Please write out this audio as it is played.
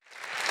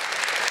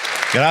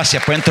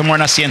Gracias. Pueden tomar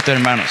un asiento,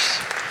 hermanos.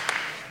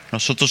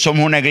 Nosotros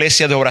somos una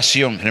iglesia de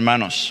oración,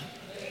 hermanos,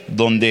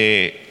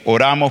 donde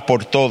oramos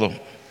por todo.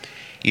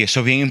 Y eso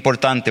es bien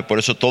importante. Por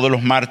eso todos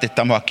los martes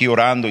estamos aquí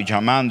orando y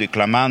llamando y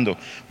clamando,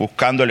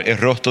 buscando el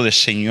rostro del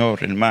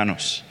Señor,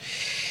 hermanos.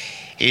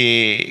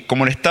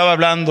 Como le estaba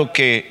hablando,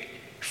 que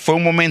fue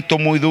un momento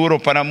muy duro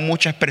para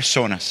muchas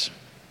personas.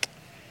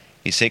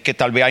 Y sé que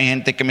tal vez hay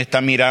gente que me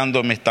están mirando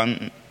en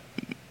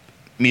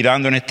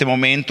este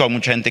momento. Hay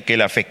mucha gente que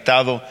le ha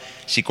afectado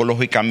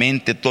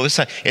psicológicamente. Toda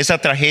esa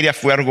tragedia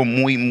fue algo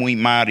muy, muy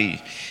mal y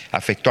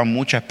afectó a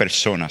muchas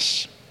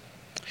personas.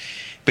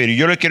 Pero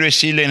yo le quiero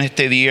decirle en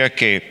este día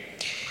que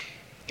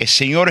el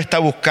Señor está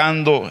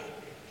buscando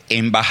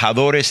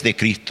embajadores de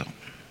Cristo.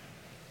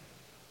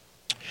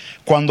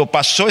 Cuando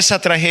pasó esa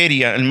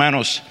tragedia,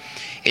 hermanos,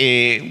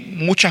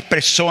 muchas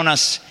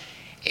personas,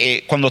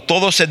 cuando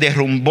todo se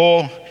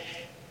derrumbó,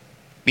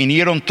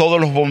 vinieron todos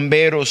los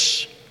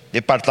bomberos,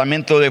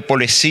 departamento de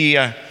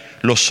policía,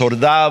 los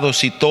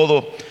soldados y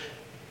todo,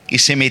 y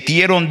se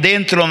metieron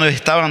dentro donde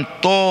estaban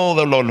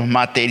todos los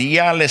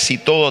materiales y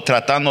todo,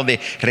 tratando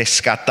de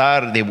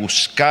rescatar, de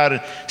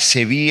buscar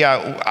si había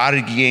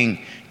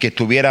alguien que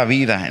tuviera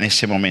vida en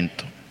ese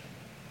momento.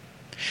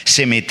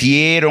 Se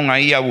metieron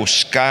ahí a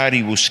buscar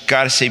y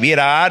buscar si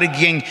hubiera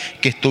alguien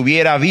que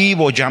estuviera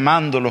vivo,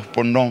 llamándolos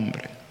por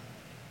nombre.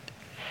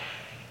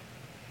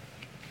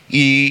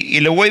 Y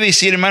le voy a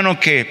decir, hermano,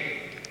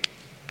 que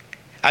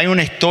hay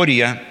una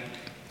historia.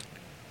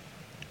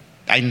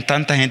 Hay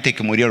tanta gente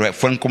que murió,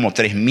 fueron como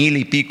 3,000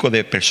 y pico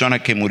de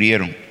personas que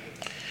murieron.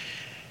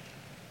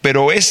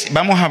 Pero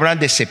vamos a hablar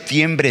de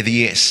septiembre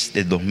 10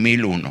 de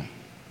 2001.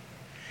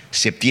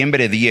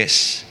 Septiembre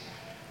 10.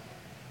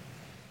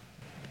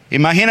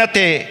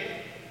 Imagínate,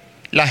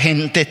 la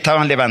gente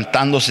estaba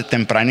levantándose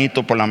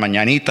tempranito por la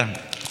mañanita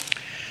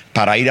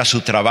para ir a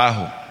su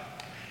trabajo.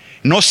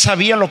 No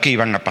sabían lo que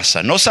iban a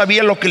pasar, no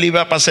sabían lo que le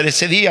iba a pasar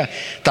ese día.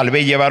 Tal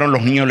vez llevaron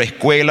los niños a la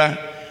escuela.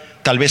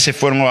 Tal vez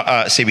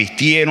se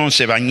vistieron,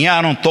 se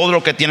bañaron, todo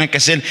lo que tienen que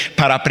hacer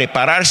para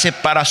prepararse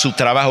para su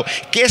trabajo.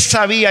 ¿Qué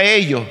sabía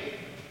ellos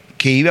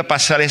que iba a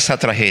pasar esa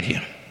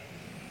tragedia?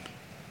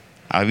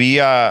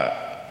 Había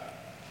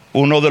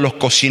uno de los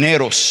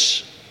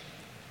cocineros,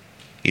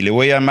 y le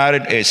voy a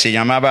llamar, se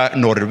llamaba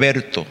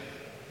Norberto,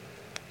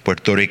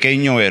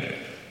 puertorriqueño era.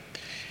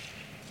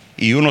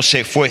 Y uno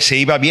se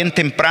iba bien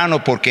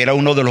temprano porque era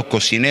uno de los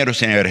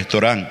cocineros en el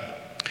restaurante.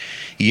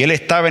 Y él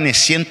estaba en el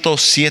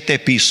 107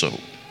 piso.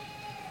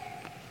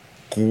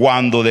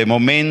 Cuando de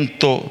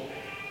momento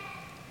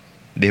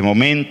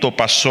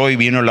pasó y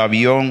vino el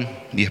avión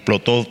y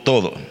explotó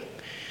todo.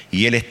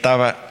 Y él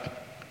estaba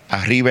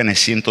arriba en el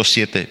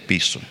 107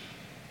 piso.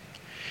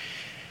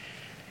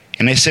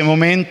 En ese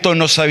momento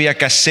no sabía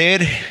qué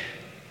hacer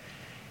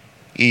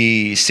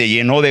y se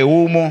llenó de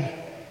humo.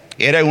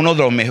 Era uno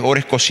de los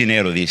mejores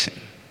cocineros, dicen.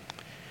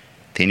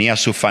 Tenía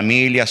su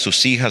familia,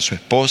 sus hijas, su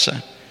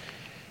esposa.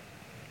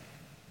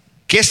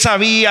 ¿Qué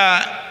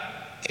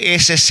sabía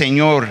ese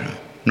señor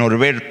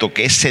Norberto?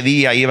 Que ese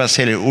día iba a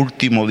ser el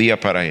último día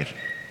para él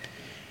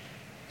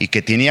y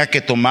que tenía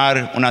que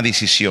tomar una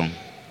decisión,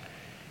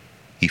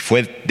 y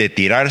fue de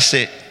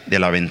tirarse de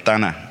la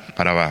ventana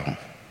para abajo.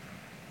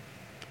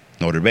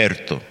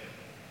 Norberto.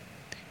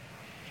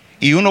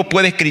 Y uno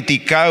puede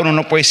criticar,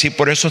 uno puede decir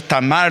por eso está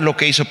mal lo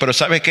que hizo, pero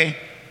 ¿sabe qué?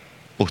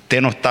 Usted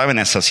no estaba en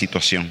esa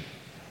situación.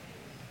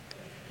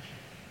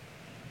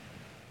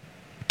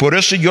 Por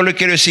eso yo le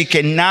quiero decir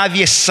que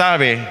nadie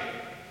sabe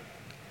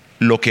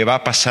lo que va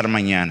a pasar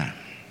mañana.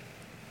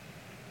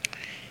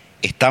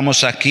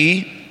 Estamos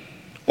aquí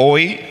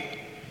hoy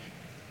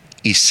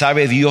y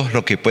sabe Dios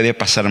lo que puede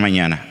pasar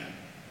mañana.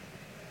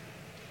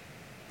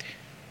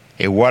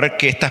 Igual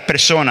que estas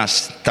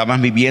personas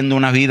estaban viviendo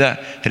una vida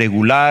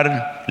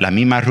regular, la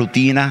misma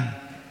rutina,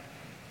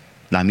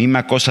 la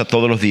misma cosa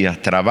todos los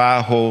días,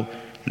 trabajo,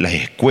 la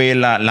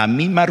escuela, la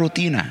misma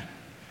rutina.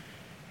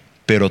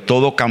 Pero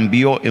todo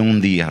cambió en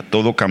un día,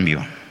 todo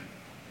cambió.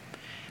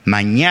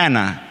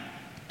 Mañana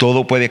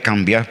todo puede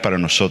cambiar para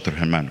nosotros,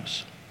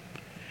 hermanos,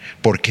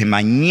 porque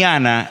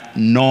mañana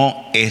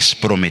no es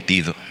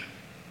prometido.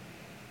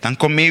 ¿Están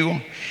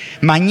conmigo?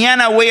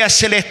 Mañana voy a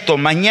hacer esto,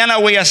 mañana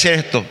voy a hacer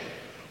esto.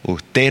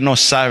 Usted no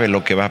sabe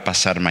lo que va a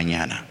pasar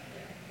mañana.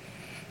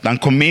 ¿Están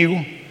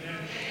conmigo?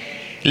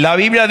 La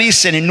Biblia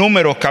dice en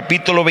Números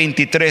capítulo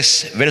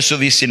 23, verso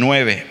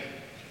 19: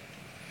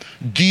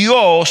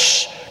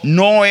 Dios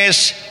no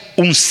es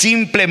un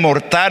simple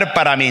mortal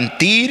para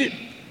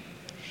mentir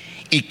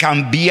y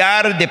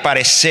cambiar de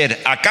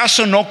parecer.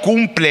 ¿Acaso no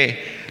cumple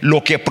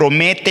lo que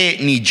promete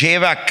ni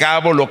lleva a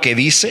cabo lo que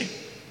dice?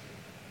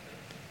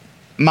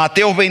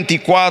 Mateo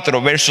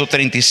 24, verso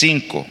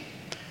 35.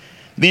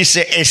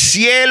 Dice: el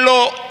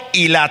cielo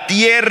y la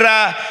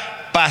tierra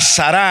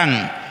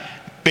pasarán,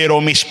 pero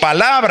mis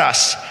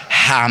palabras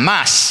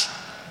jamás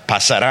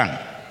pasarán.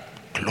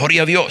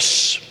 Gloria a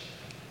Dios.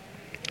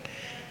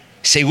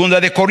 Segunda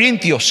de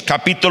Corintios,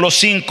 capítulo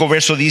 5,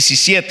 verso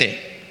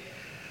 17.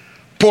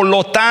 Por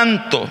lo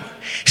tanto,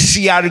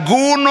 si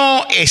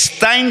alguno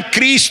está en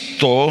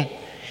Cristo,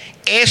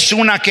 es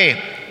una ¿qué?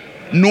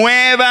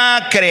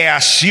 Nueva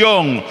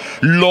creación.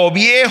 Lo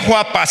viejo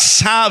ha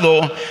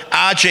pasado,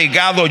 ha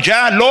llegado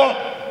ya lo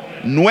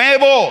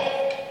nuevo.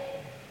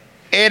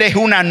 Eres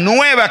una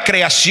nueva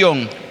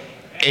creación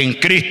en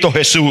Cristo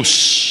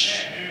Jesús.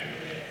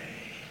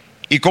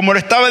 Y como le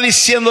estaba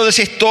diciendo de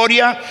esa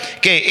historia,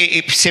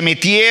 que se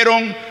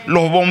metieron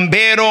los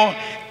bomberos,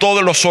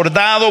 todos los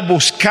soldados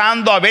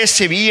buscando a ver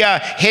si había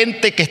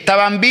gente que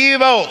estaban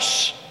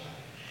vivos.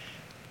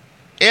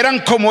 Eran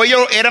como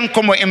ellos, eran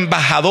como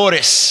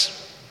embajadores.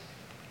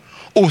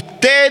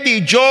 Usted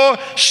y yo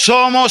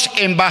somos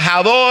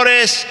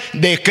embajadores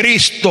de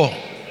Cristo.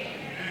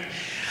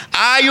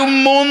 Hay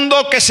un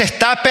mundo que se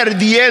está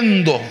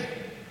perdiendo.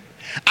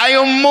 Hay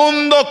un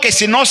mundo que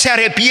si no se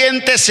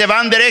arrepiente se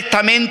van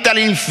directamente al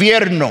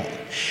infierno.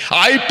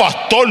 Ay,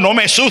 pastor, no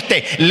me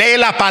asuste. Lee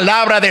la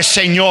palabra del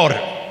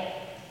Señor.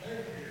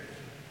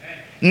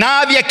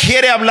 Nadie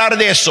quiere hablar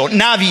de eso,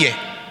 nadie.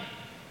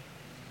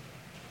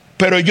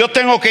 Pero yo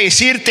tengo que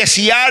decirte,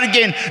 si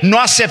alguien no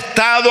ha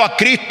aceptado a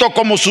Cristo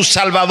como su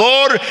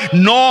Salvador,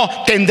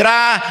 no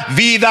tendrá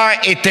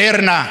vida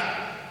eterna.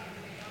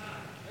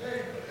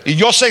 Y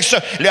yo sé,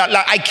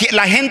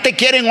 la gente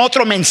quiere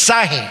otro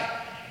mensaje.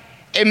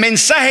 El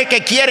mensaje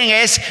que quieren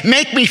es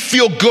make me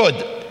feel good,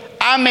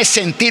 hazme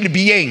sentir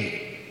bien.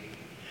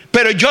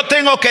 Pero yo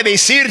tengo que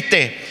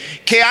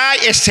decirte que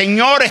el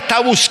Señor está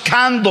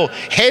buscando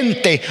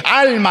gente,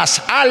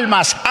 almas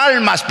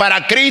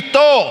para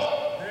Cristo.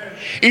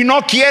 Y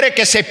no quiere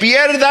que se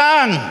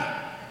pierdan.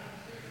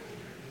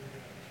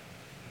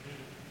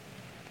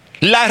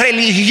 La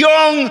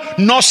religión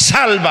no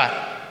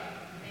salva.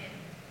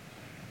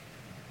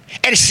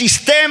 El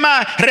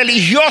sistema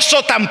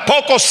religioso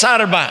tampoco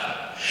salva.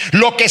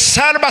 Lo que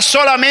salva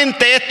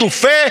solamente es tu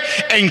fe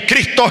en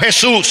Cristo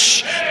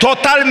Jesús.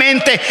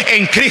 Totalmente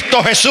en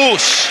Cristo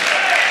Jesús.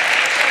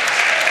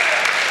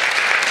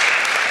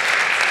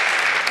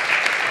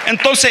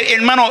 Entonces,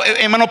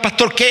 hermano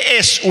pastor, ¿qué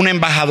es un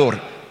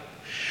embajador?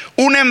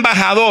 Un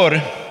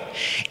embajador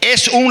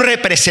es un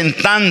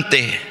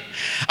representante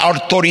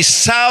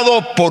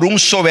autorizado por un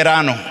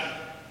soberano.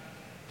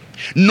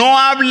 No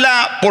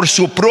habla por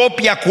su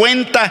propia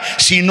cuenta,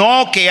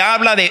 sino que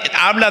habla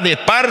de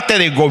parte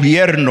del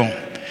gobierno,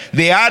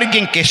 de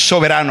alguien que es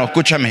soberano.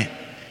 Escúchame.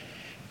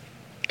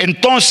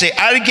 Entonces,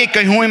 alguien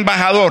que es un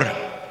embajador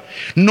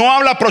no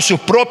habla por su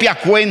propia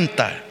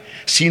cuenta,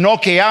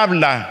 sino que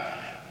habla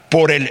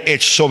por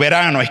el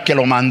soberano, es que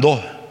lo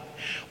mandó.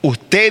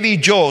 Usted y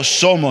yo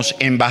somos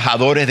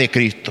embajadores de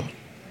Cristo.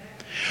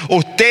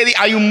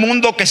 Hay un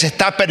mundo que se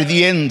está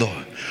perdiendo.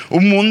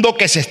 Un mundo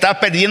que se está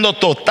perdiendo,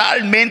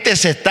 totalmente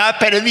se está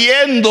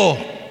perdiendo.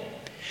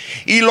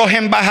 Y los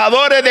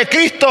embajadores de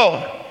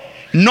Cristo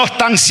no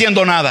están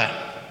haciendo nada.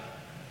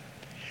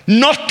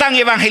 No están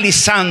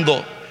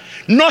evangelizando.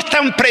 No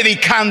están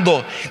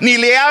predicando. Ni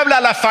le habla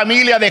a la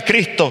familia de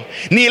Cristo.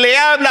 Ni le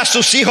habla a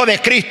sus hijos de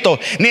Cristo.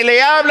 Ni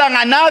le hablan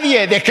a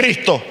nadie de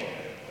Cristo.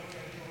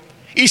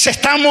 Y se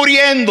están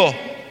muriendo.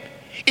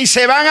 Y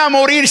se van a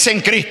morirse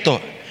en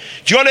Cristo.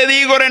 Yo le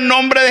digo en el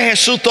nombre de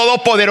Jesús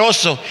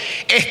Todopoderoso,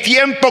 es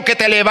tiempo que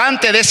te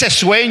levantes de ese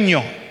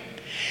sueño.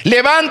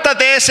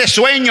 Levántate de ese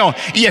sueño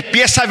y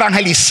empieza a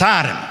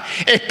evangelizar.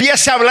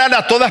 Empieza a hablar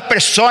a todas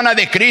personas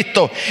de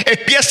Cristo.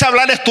 Empieza a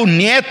hablarles a tus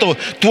nietos,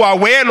 tu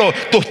abuelo,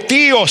 tus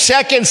tíos,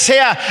 sea quien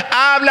sea.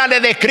 Háblale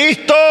de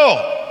Cristo.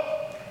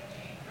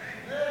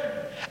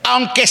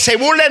 Aunque se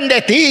burlen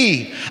de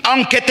ti,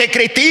 aunque te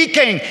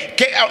critiquen,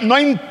 que no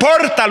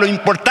importa, lo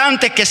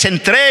importante es que se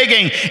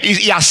entreguen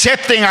y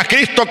acepten a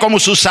Cristo como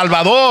su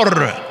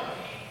Salvador.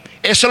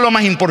 Eso es lo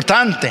más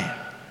importante.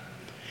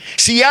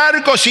 Si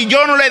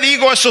yo no le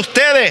digo eso a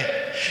ustedes,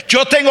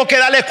 yo tengo que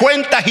darle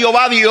cuenta a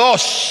Jehová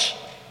Dios.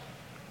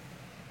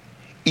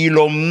 Y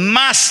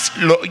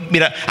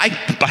mira, ay,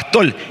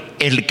 pastor,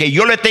 el que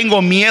yo le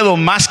tengo miedo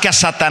más que a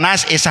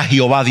Satanás es a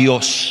Jehová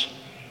Dios.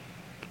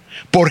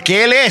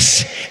 Porque Él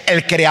es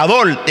el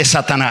creador de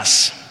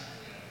Satanás.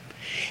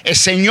 El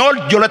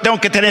Señor, yo le tengo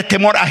que tener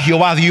temor a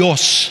Jehová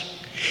Dios.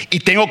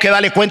 Y tengo que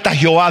darle cuenta a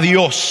Jehová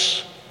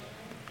Dios.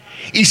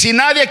 Y si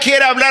nadie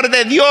quiere hablar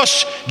de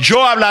Dios,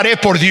 yo hablaré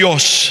por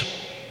Dios.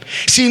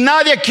 Si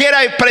nadie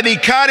quiere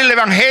predicar el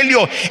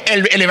evangelio,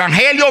 el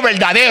evangelio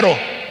verdadero,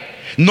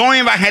 no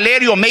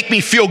evangelio make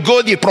me feel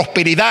good y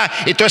prosperidad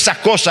y todas esas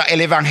cosas.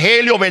 El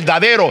evangelio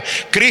verdadero.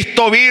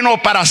 Cristo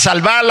vino para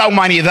salvar la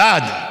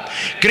humanidad.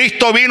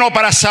 Cristo vino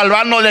para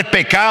salvarnos del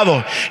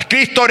pecado.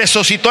 Cristo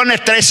resucitó en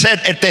el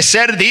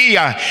tercer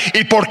día.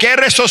 ¿Y por qué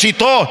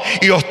resucitó?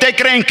 Y usted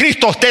cree en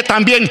Cristo, usted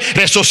también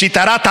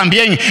resucitará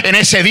también en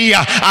ese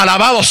día.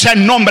 Alabado sea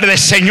el nombre del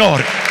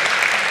Señor.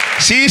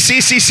 Sí.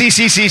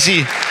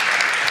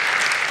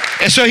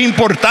 Eso es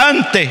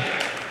importante.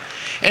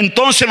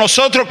 Entonces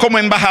nosotros como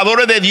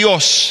embajadores de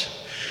Dios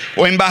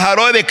o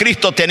embajadores de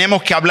Cristo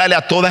tenemos que hablarle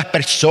a todas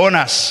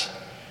personas.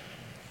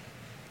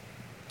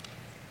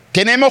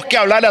 Tenemos que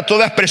hablarle a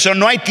todas personas.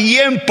 No hay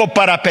tiempo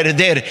para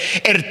perder.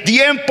 El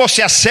tiempo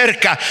se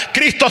acerca.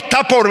 Cristo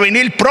está por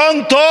venir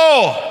pronto.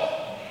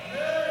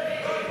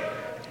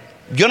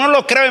 Yo no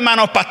lo creo,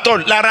 hermano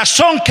pastor. La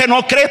razón que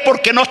no cree es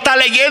porque no está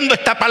leyendo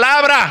esta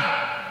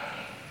palabra.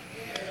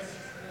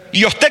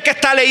 Y usted que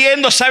está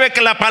leyendo sabe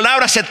que la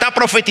palabra se está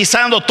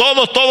profetizando.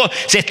 Todo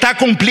se está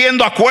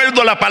cumpliendo de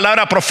acuerdo a la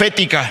palabra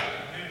profética.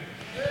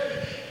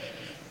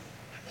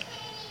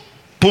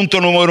 Punto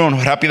número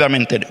 1,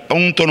 rápidamente.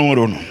 Punto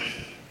número 1.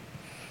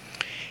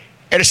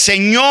 El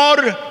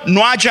Señor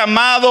no ha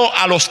llamado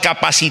a los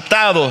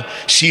capacitados,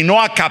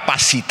 sino a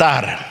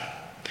capacitar.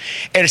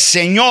 El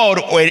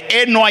Señor,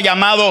 Él no ha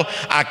llamado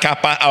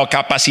a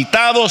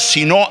capacitados,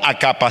 sino a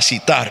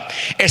capacitar.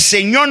 El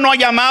Señor no ha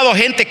llamado a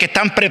gente que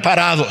están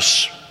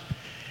preparados,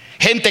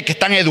 gente que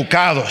están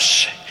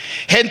educados,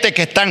 gente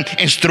que están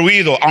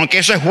instruidos, aunque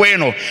eso es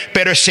bueno.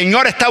 Pero el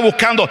Señor está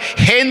buscando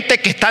gente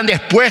que están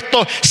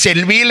dispuestos a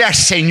servirle al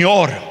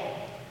Señor.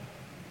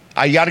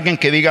 ¿Hay alguien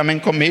que diga amén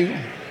conmigo?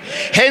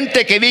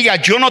 Gente que diga,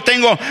 yo no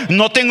tengo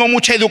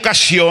mucha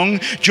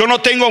educación, yo no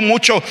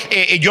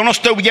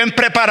estoy bien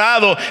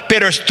preparado,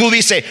 pero tú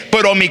dices,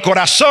 pero mi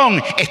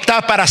corazón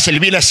está para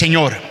servir al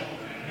Señor.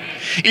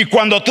 Y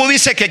cuando tú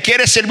dices que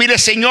quieres servir al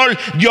Señor,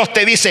 Dios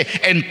te dice,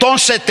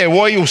 entonces te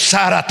voy a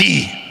usar a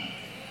ti.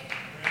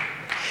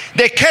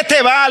 ¿De qué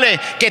te vale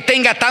que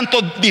tenga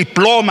tantos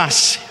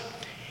diplomas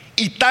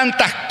y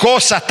tantas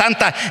cosas,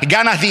 tantas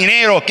ganas de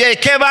dinero?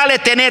 ¿Qué vale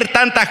tener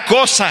tantas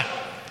cosas,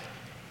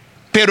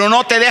 pero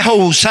no te dejo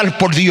usar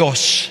por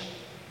Dios?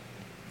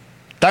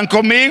 ¿Están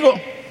conmigo?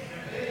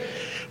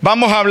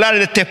 Vamos a hablar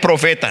de este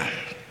profeta.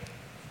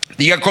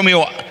 Diga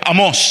conmigo,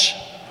 Amós.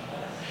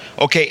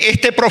 Ok,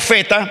 este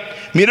profeta,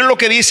 miren lo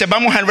que dice.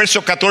 Vamos al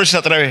verso 14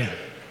 otra vez.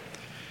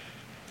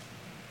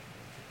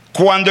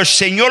 Cuando el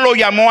Señor lo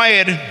llamó a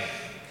él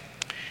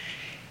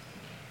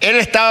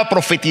estaba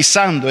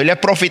profetizando. Él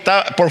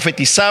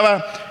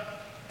profetizaba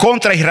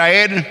contra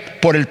Israel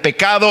por el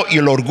pecado y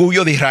el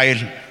orgullo de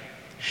Israel.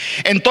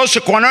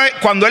 Entonces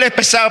cuando él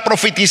empezaba a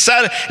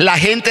profetizar, la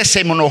gente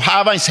se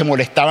enojaba y se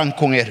molestaban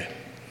con él.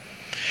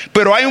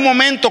 Pero hay un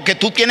momento que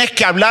tú tienes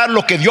que hablar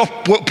lo que Dios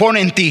pone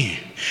en ti,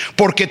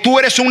 porque tú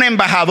eres un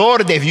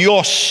embajador de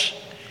Dios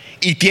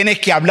y tienes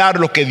que hablar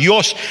lo que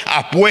Dios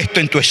ha puesto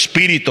en tu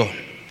espíritu.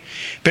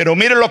 Pero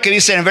miren lo que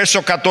dice en el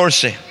verso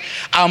 14.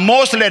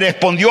 Amós le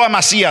respondió a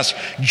Amasías,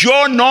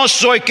 yo no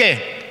soy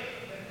 ¿qué?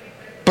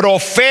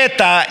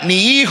 Profeta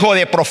ni hijo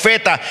de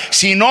profeta,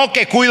 sino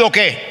que cuido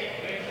 ¿qué?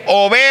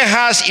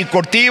 Ovejas y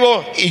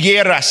cultivo y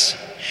guerras.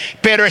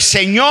 Pero el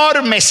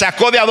Señor me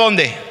sacó ¿de a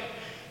dónde?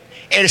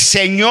 El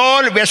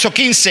Señor, verso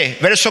 15.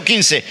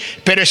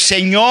 Pero el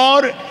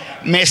Señor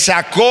me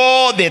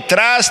sacó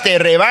detrás del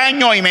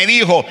rebaño y me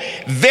dijo,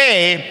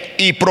 ve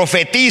y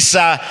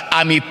profetiza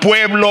a mi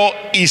pueblo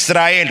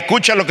Israel.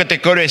 Escucha lo que te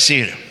quiero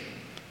decir.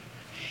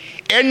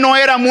 Él no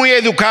era muy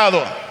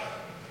educado,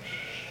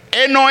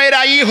 él no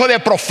era hijo de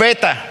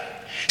profeta,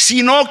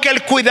 sino que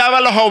él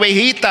cuidaba las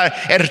ovejitas,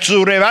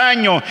 su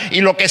rebaño y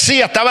lo que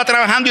sea, estaba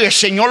trabajando, y el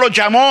Señor lo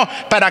llamó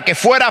para que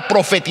fuera a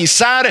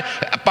profetizar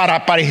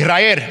para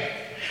Israel.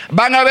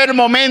 Van a haber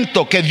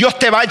momentos que Dios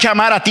te va a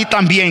llamar a ti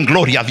también,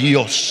 gloria a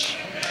Dios.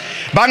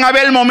 Van a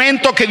haber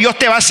momentos que Dios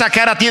te va a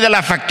sacar a ti de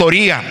la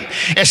factoría.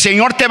 El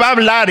Señor te va a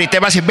hablar y te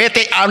va a decir,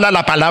 vete, habla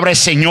la palabra del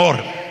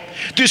Señor.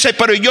 Tú dices,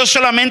 pero yo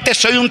solamente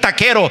soy un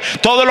taquero,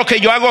 todo lo que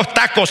yo hago es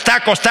tacos.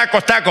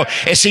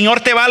 El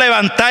Señor te va a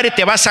levantar y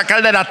te va a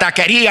sacar de la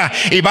taquería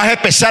y vas a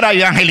empezar a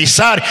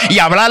evangelizar y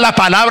hablar la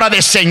palabra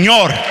del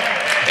Señor,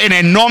 en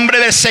el nombre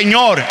del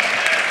Señor.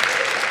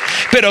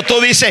 Pero tú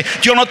dices,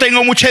 yo no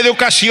tengo mucha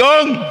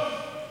educación.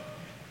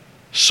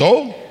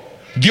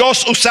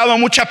 Dios ha usado a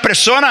muchas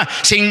personas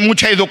sin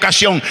mucha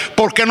educación,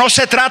 porque no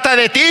se trata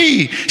de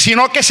ti,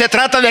 sino que se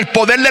trata del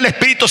poder del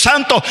Espíritu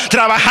Santo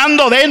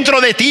trabajando dentro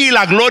de ti.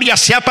 La gloria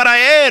sea para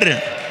Él.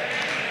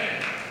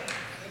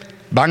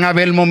 Van a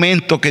haber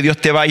momentos que Dios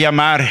te va a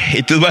llamar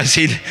y tú vas a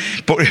decir,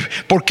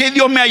 ¿por qué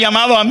Dios me ha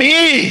llamado a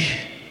mí?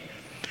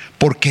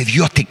 Porque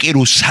Dios te quiere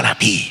usar a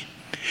ti.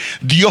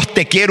 Dios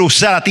te quiere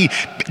usar a ti.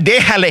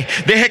 Deja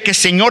que el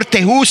Señor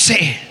te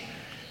use.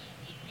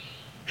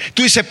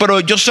 Tú dices,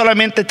 pero yo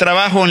solamente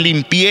trabajo en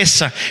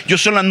limpieza. Yo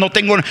solamente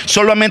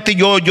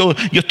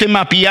estoy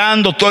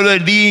mapeando todo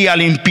el día,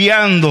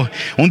 limpiando.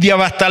 Un día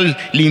va a estar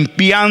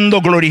limpiando,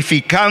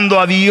 glorificando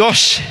a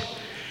Dios.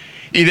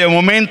 Y de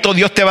momento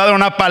Dios te va a dar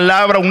una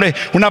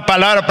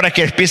palabra para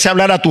que empiece a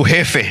hablar a tu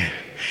jefe,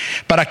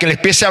 para que le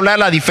empiece a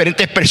hablar a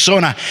diferentes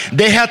personas.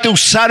 Déjate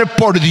usar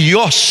por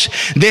Dios,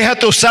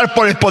 déjate usar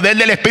por el poder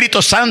del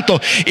Espíritu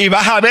Santo y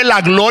vas a ver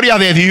la gloria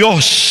de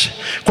Dios.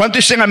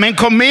 ¿Cuántos dicen amén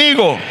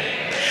conmigo?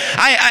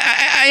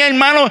 Ay,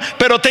 hermano,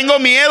 pero tengo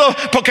miedo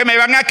porque me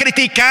van a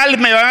criticar.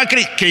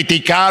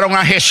 Criticaron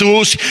a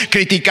Jesús,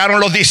 criticaron a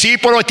los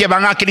discípulos y te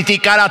van a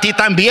criticar a ti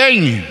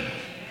también.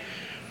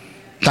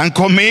 ¿Están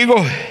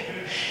conmigo?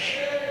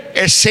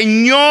 El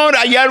Señor,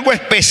 hay algo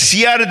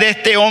especial de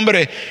este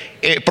hombre,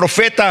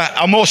 profeta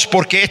Amós,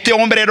 porque este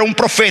hombre era un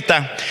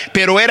profeta,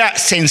 pero era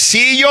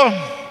sencillo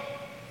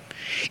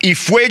y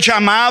fue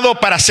llamado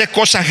para hacer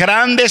cosas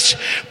grandes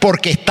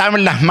porque estaba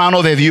en las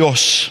manos de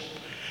Dios.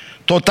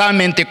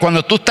 Totalmente,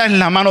 cuando tú estás en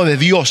la mano de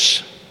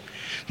Dios,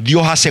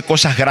 Dios hace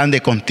cosas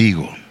grandes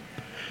contigo.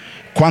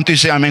 ¿Cuánto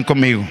dicen amén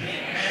conmigo?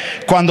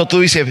 Cuando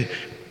tú dices,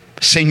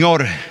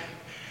 Señor,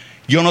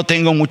 yo no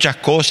tengo muchas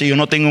cosas, yo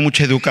no tengo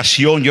mucha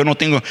educación, yo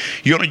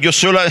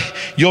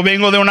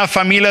vengo de una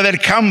familia del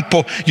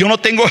campo, yo no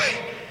tengo,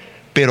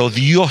 pero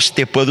Dios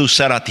te puede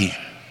usar a ti.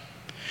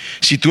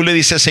 Si tú le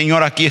dices,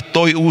 Señor, aquí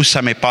estoy,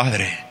 úsame,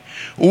 Padre,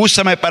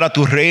 úsame para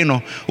tu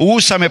reino,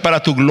 úsame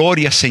para tu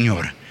gloria,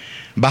 Señor,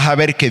 vas a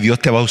ver que Dios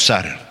te va a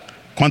usar.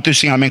 ¿Cuánto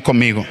dicen amén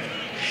conmigo?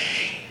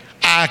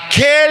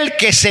 Aquel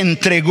que se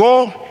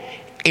entregó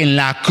en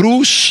la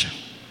cruz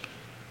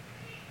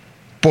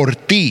por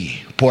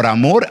ti, por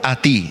amor a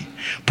ti,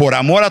 por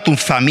amor a tu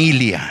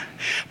familia,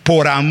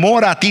 por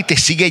amor a ti, te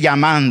sigue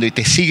llamando y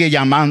te sigue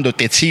llamando,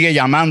 te sigue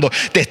llamando,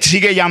 te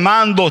sigue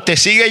llamando, te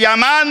sigue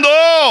llamando.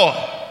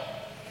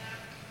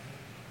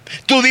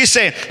 Tú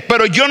dices,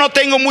 pero yo no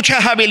tengo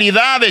muchas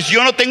habilidades,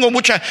 yo no tengo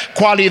muchas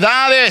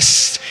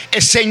cualidades.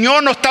 El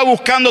Señor no está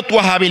buscando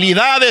tus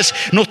habilidades,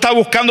 no está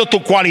buscando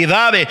tus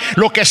cualidades.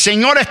 Lo que el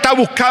Señor está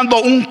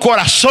buscando, un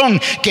corazón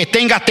que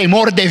tenga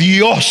temor de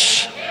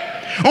Dios.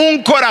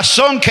 Un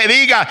corazón que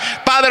diga,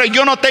 Padre,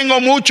 yo no tengo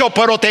mucho,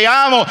 pero te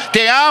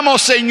amo,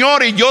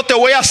 Señor, y yo te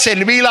voy a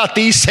servir a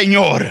ti,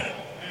 Señor.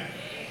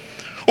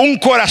 Un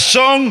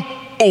corazón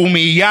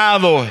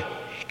humillado,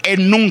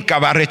 Él nunca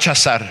va a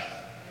rechazar.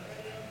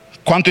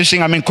 ¿Cuántos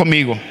dicen amén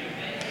conmigo?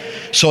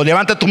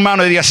 Levanta tus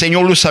manos y diga,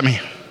 Señor,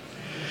 úsame.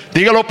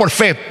 Dígalo por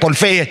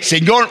fe,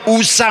 Señor,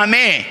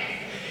 úsame.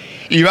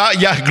 Y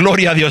vaya,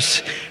 gloria a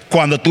Dios.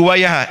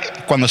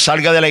 Cuando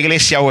salga de la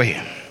iglesia hoy,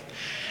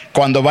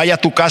 cuando vaya a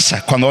tu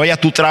casa, cuando vaya a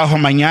tu trabajo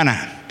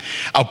mañana,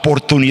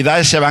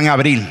 oportunidades se van a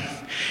abrir.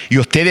 Y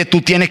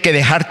tú tienes que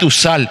dejarte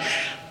usar.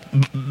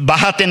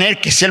 Vas a tener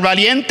que ser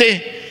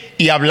valiente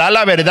y hablar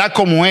la verdad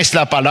como es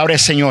la palabra del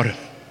Señor.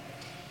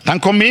 ¿Están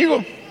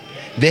conmigo?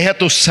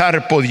 Déjate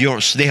usar por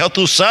Dios,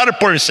 déjate usar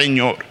por el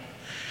Señor.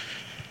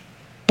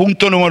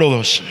 Punto número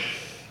 2.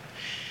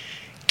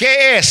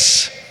 ¿Qué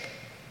es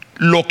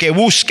lo que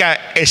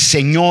busca el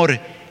Señor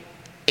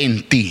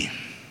en ti?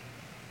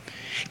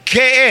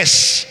 ¿Qué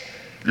es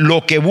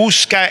lo que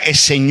busca el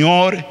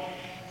Señor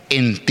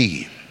en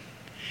ti?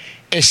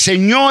 El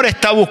Señor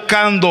está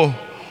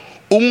buscando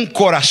un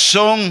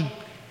corazón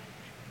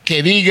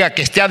que diga,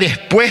 que esté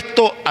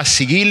dispuesto a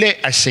seguirle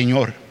al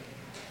Señor.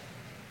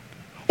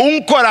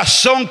 Un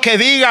corazón que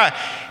diga,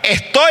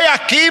 estoy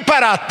aquí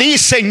para ti,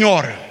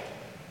 Señor.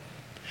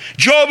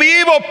 Yo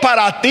vivo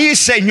para ti,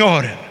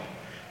 Señor.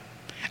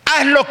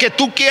 Haz lo que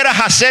tú quieras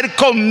hacer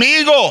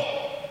conmigo.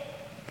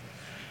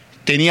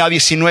 Tenía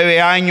 19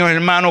 años,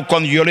 hermano,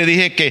 cuando yo le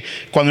dije que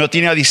cuando yo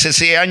tenía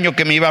 16 años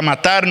que me iba a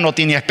matar, no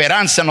tenía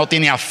esperanza, no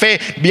tenía fe,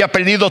 había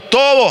perdido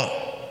todo.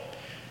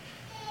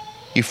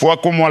 Y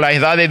fue como a la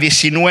edad de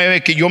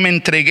 19 que yo me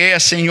entregué al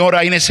Señor.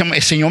 Ahí el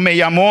Señor me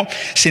llamó,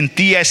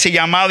 sentía ese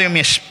llamado en mi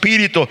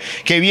espíritu,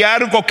 que había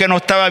algo que no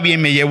estaba bien,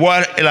 me llevó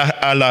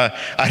al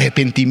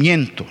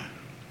arrepentimiento.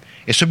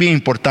 Eso es bien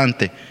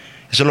importante.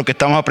 Eso es lo que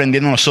estamos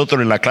aprendiendo nosotros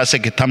en la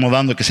clase que estamos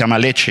dando, que se llama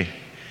leche,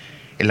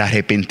 el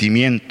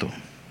arrepentimiento.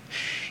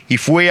 Y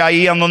fue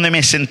ahí en donde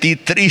me sentí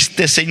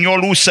triste. Señor,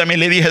 úsame.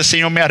 Le dije,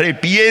 Señor, me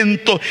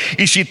arrepiento.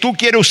 Y si tú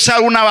quieres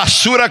usar una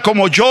basura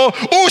como yo,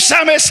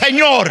 úsame,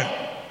 Señor.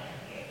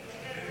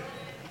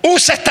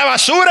 Usa esta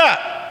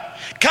basura,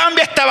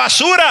 cambia esta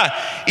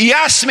basura y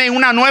hazme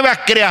una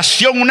nueva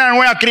creación, una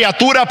nueva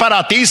criatura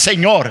para ti,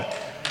 Señor.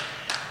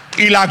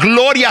 Y la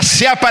gloria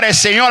sea para el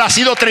Señor. Ha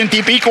sido 30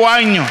 y pico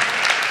años.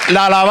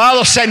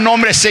 Alabado sea el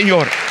nombre del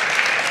Señor.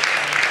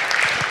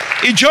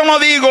 Y yo no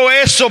digo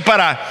eso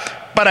para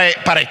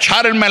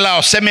echármela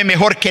o serme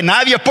mejor que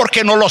nadie,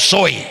 porque no lo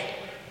soy.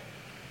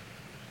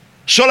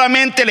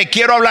 Solamente le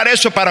quiero hablar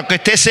eso para que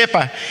usted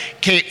sepa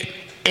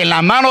que en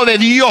la mano de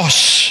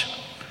Dios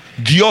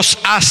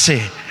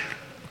hace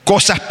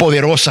cosas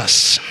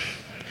poderosas.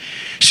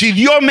 Si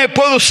Dios me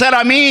puede usar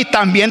a mí,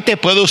 también te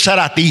puede usar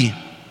a ti.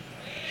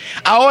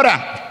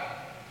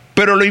 Ahora,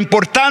 pero lo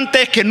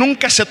importante es que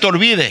nunca se te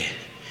olvide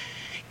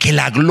que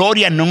la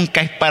gloria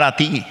nunca es para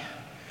ti.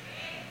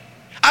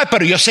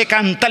 Pero yo sé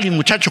cantar, y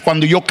muchachos,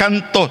 cuando yo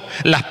canto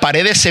las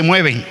paredes se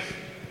mueven.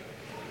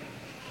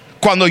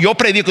 Cuando yo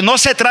predico, no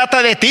se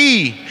trata de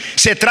ti,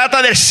 se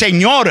trata del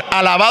Señor.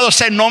 Alabado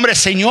sea el nombre del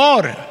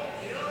Señor.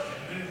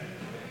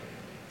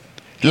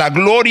 La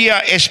gloria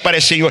es para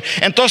el Señor.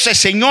 Entonces el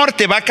Señor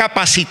te va a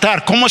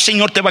capacitar. ¿Cómo el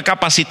Señor te va a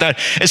capacitar?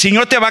 El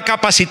Señor te va a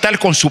capacitar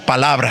con su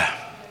palabra.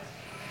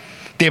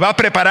 Te va a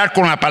preparar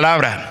con la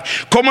palabra.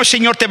 ¿Cómo el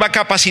Señor te va a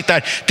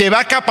capacitar? Te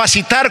va a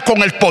capacitar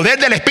con el poder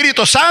del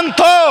Espíritu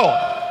Santo.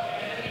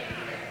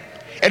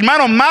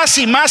 Hermano, más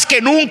y más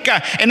que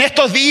nunca en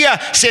estos días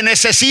se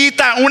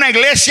necesita una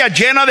iglesia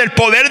llena del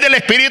poder del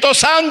Espíritu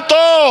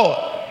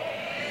Santo.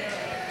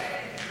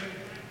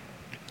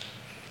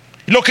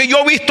 Lo que yo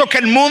he visto, que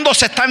el mundo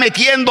se está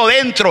metiendo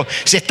dentro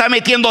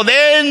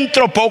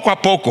poco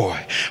a poco,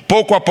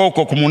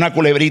 como una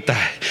culebrita,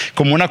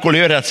 como una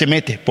culebra se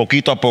mete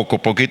poquito a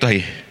poco, poquito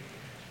ahí.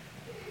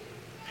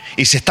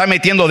 Y se está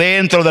metiendo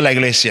dentro de la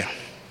iglesia,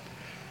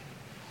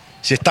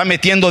 se está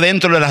metiendo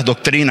dentro de las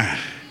doctrinas,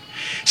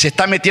 Se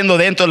está metiendo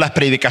dentro de las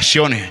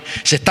predicaciones,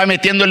 se está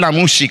metiendo en la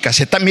música,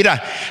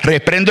 mira,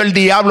 reprendo el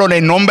diablo en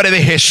el nombre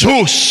de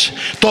Jesús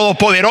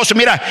Todopoderoso.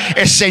 Mira,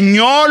 el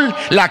Señor,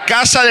 la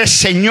casa del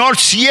Señor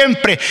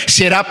siempre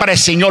será para el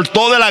Señor.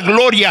 Toda la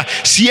gloria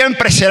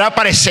siempre será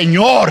para el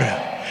Señor,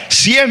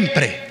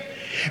 siempre.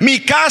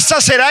 Mi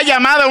casa será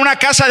llamada una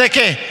casa de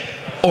 ¿qué?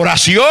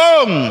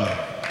 Oración.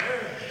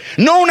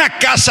 No una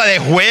casa de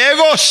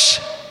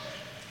juegos,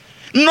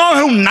 no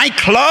es un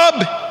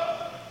nightclub.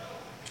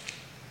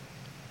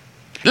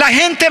 La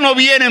gente no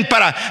viene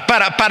para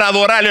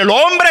adorar al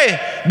hombre,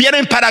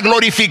 vienen para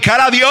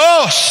glorificar a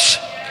Dios.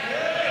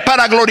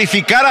 Para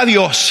glorificar a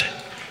Dios.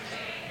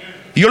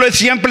 Yo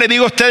siempre le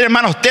digo a ustedes,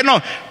 hermanos, usted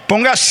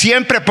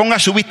siempre ponga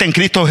su vista en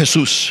Cristo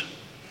Jesús,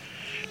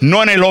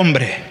 no en el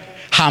hombre,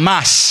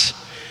 jamás.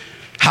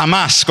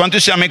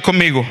 ¿Cuántos dicen amén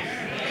conmigo?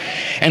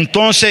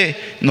 Entonces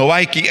nos va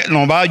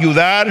a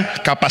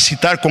ayudar,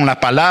 capacitar con la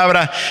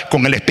palabra,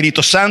 con el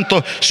Espíritu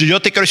Santo. Si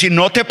yo te quiero decir,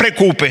 no te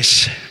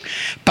preocupes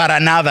para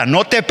nada,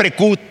 no te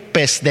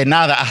preocupes de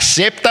nada,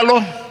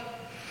 acéptalo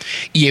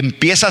y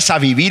empiezas a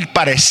vivir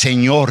para el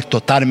Señor,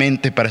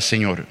 totalmente para el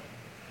Señor.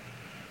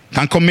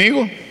 ¿Están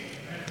conmigo?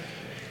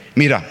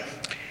 Mira,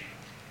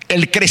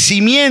 el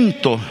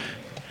crecimiento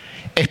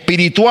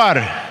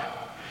espiritual,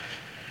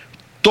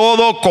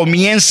 todo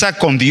comienza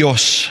con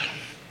Dios.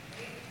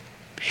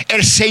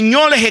 El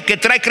Señor es el que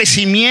trae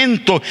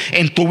crecimiento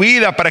en tu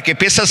vida para que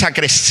empieces a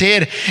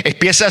crecer,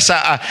 empiezas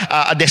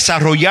a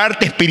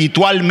desarrollarte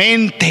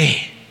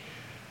espiritualmente.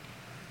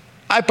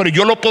 Ay, pero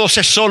yo lo puedo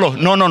hacer solo.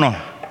 No.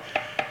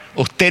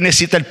 Usted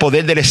necesita el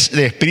poder del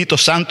Espíritu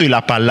Santo y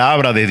la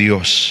palabra de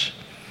Dios.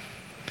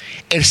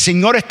 El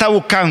Señor está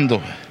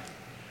buscando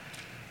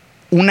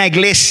una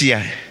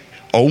iglesia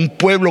o un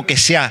pueblo que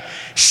sea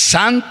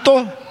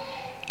santo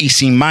y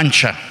sin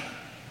mancha.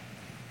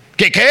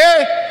 ¿Qué?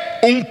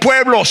 Un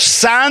pueblo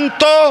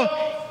santo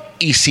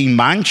y sin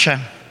mancha.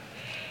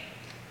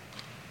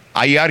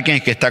 Hay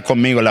alguien que está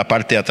conmigo en la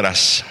parte de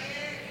atrás.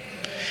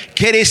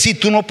 Quiere decir,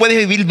 tú no puedes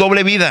vivir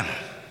doble vida.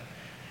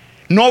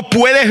 No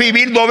puedes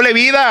vivir doble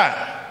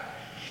vida.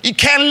 You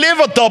can't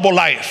live a double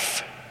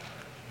life.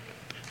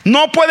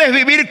 No puedes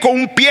vivir con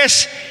un pie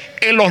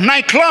en los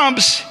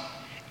nightclubs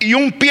y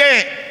un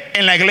pie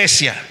en la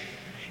iglesia.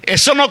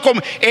 Eso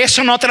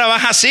no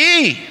trabaja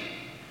así.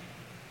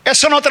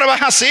 Eso no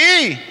trabaja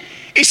así.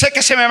 Y sé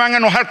que se me van a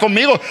enojar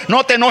conmigo.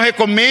 No te enojes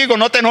conmigo.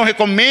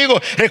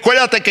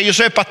 Recuérdate que yo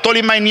soy el pastor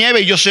Ismael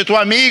Nieves y yo soy tu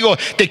amigo.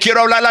 Te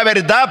quiero hablar la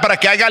verdad para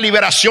que haga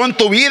liberación en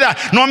tu vida.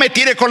 No me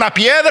tires con la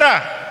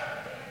piedra.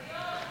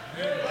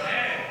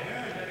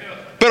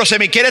 Pero si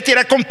me quieres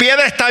tirar con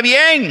piedra, está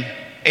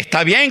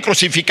bien,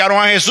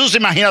 crucificaron a Jesús,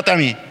 imagínate a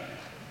mí.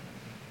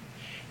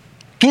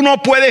 Tú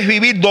no puedes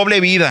vivir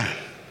doble vida,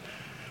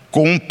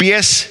 con un pie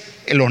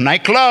en los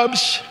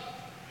nightclubs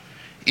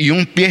y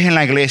un pie en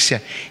la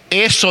iglesia.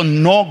 Eso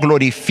no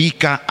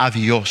glorifica a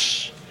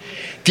Dios.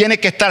 Tiene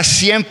que estar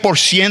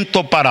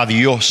 100% para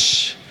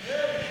Dios.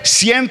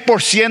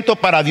 100%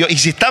 para Dios. Y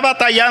si está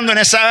batallando en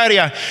esa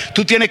área,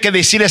 tú tienes que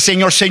decirle,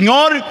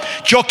 Señor,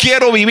 yo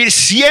quiero vivir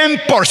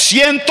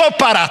 100%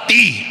 para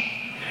ti.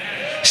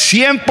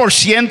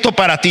 100%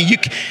 para ti.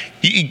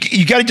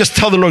 You got to just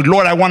tell the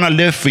Lord, I want to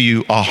live for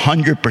you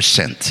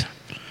 100%.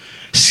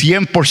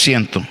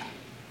 100%.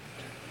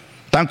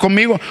 ¿Están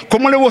conmigo?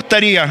 ¿Cómo le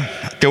gustaría?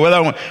 Te voy a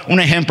dar un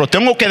ejemplo.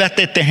 Tengo que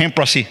darte este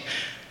ejemplo así.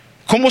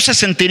 ¿Cómo se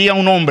sentiría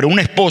un hombre, un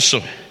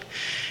esposo,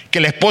 que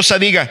la esposa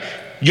diga,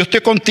 yo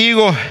estoy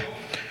contigo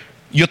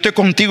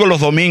los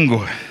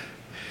domingos,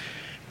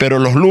 pero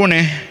los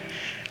lunes,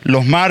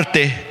 los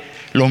martes,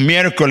 los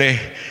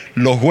miércoles,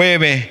 los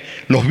jueves,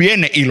 los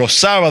viernes y los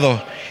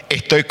sábados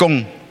estoy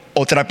con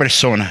otra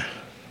persona?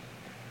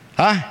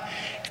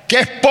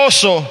 ¿Qué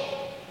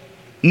esposo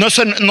no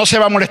se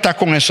va a molestar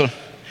con eso?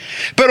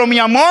 Pero mi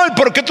amor,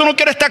 ¿por qué tú no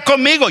quieres estar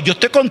conmigo? Yo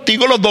estoy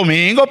contigo los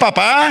domingos,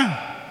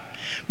 papá,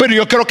 pero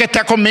yo quiero que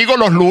estés conmigo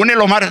los lunes,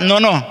 los martes.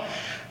 No,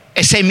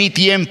 ese es mi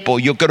tiempo.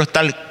 Yo quiero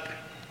estar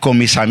con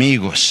mis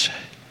amigos.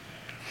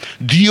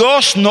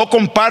 Dios no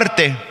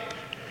comparte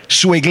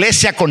su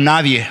iglesia con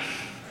nadie.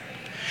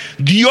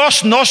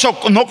 Dios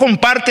no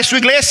comparte su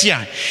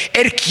iglesia.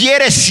 Él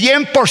quiere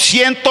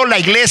 100% la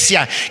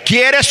iglesia.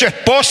 Quiere su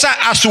esposa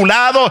a su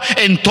lado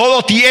en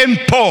todo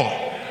tiempo.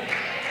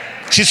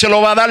 Si se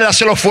lo va a dar,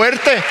 dáselo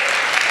fuerte.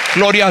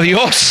 Gloria a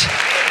Dios.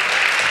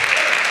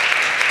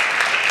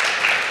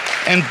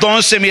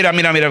 Entonces, mira,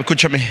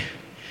 escúchame.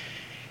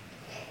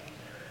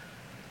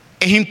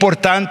 Es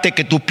importante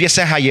que tú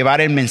empieces a llevar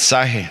el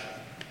mensaje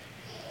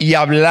y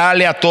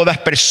hablarle a todas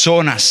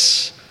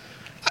personas.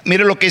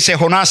 Mire lo que dice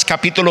Jonás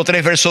capítulo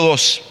 3 verso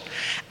 2.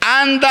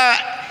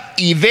 Anda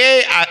y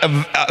ve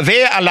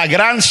a la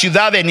gran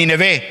ciudad de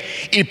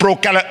Nínive y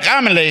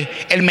proclámale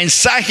el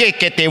mensaje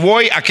que te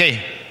voy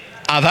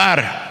a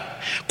dar.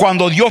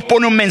 Cuando Dios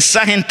pone un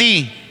mensaje en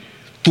ti,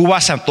 tú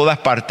vas a todas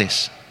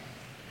partes.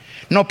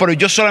 No, pero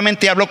yo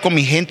solamente hablo con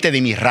mi gente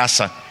de mi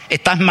raza.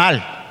 Estás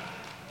mal.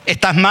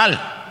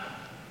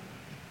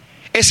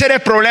 Ese era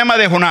el problema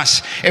de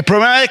Jonás. El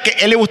problema es que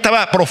él le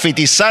gustaba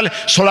profetizar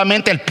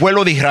solamente al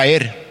pueblo de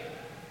Israel.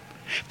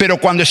 Pero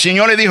cuando el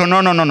Señor le dijo,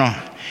 no,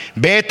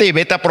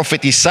 vete a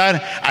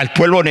profetizar al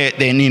pueblo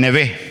de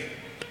Nínive,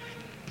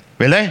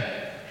 ¿verdad?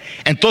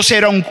 Entonces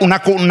era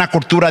una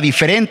cultura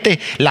diferente,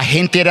 la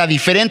gente era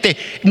diferente.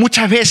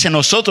 Muchas veces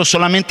nosotros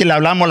solamente le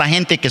hablamos a la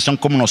gente que son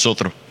como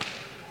nosotros.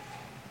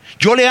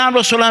 Yo le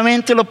hablo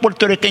solamente a los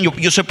puertorriqueños.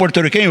 Yo soy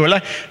puertorriqueño,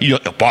 ¿verdad? Y yo,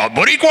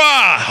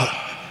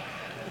 ¡boricua!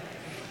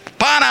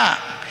 ¡Para!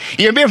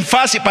 Y es bien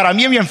fácil, para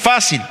mí es bien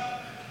fácil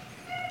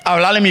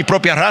hablarle a mi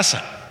propia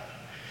raza.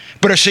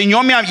 Pero el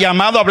Señor me ha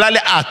llamado a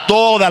hablarle a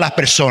todas las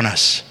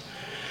personas.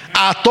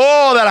 A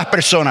todas las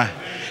personas.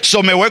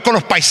 Me voy con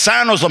los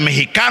paisanos, los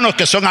mexicanos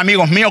que son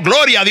amigos míos.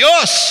 ¡Gloria a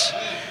Dios!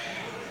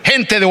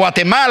 Gente de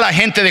Guatemala,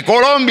 gente de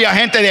Colombia,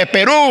 gente de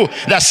Perú,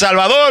 de El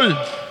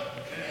Salvador,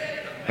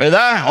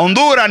 ¿verdad?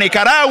 Honduras,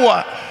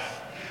 Nicaragua,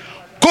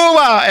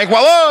 Cuba,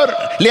 Ecuador.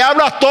 Le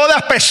hablo a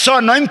todas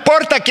personas, no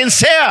importa quién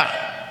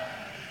sea.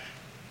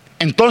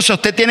 Entonces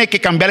usted tiene que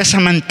cambiar esa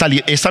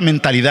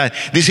mentalidad.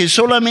 Dice,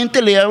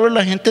 solamente le hablo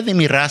a la gente de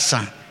mi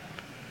raza,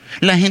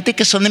 la gente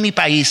que son de mi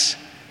país.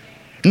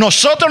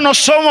 Nosotros no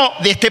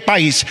somos de este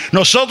país,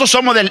 nosotros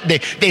somos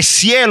del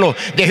cielo,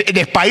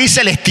 del país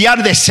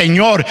celestial del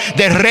Señor,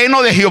 del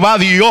reino de Jehová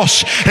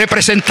Dios.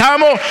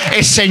 Representamos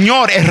el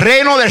Señor, el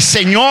reino del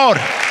Señor.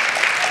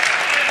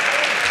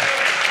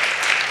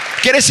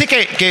 Quiere decir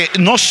que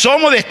no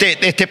somos de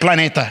este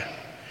planeta.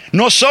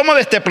 No somos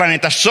de este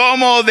planeta,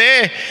 somos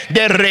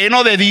del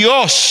reino de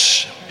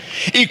Dios.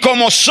 Y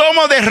como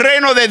somos del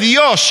reino de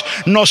Dios,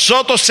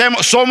 nosotros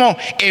somos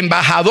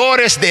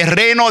embajadores del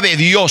reino de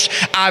Dios.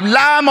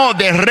 Hablamos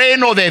del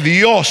reino de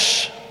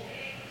Dios.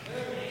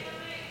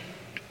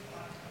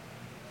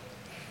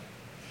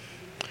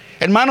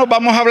 Hermanos,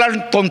 vamos a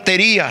hablar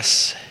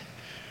tonterías.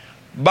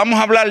 Vamos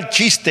a hablar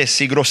chistes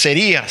y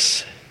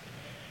groserías.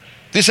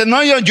 Dicen,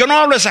 no, yo no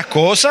hablo esas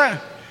cosas.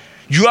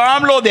 Yo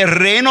hablo del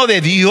reino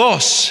de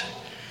Dios.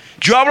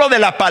 Yo hablo de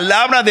la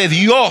palabra de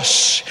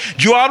Dios.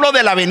 Yo hablo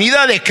de la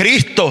venida de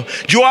Cristo.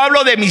 Yo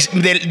hablo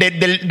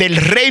del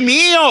Rey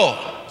mío.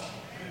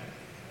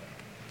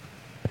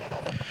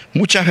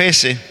 Muchas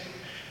veces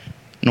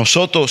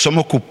nosotros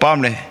somos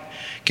culpables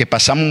que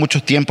pasamos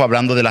mucho tiempo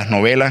hablando de las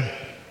novelas,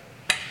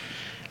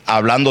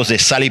 hablando de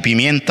sal y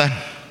pimienta,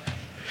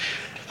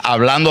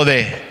 hablando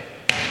de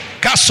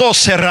caso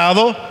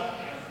cerrado.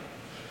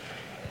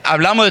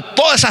 Hablamos de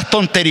todas esas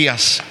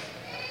tonterías,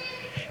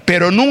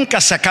 pero nunca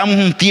sacamos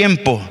un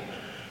tiempo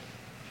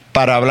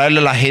para hablarle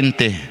a la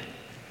gente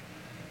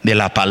de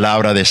la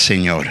palabra del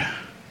Señor.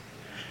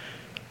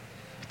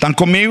 ¿Están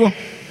conmigo?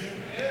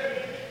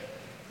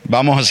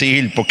 Vamos a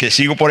seguir porque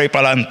sigo por ahí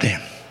para adelante.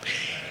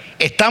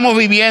 Estamos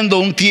viviendo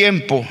un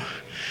tiempo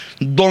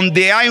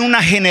donde hay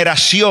una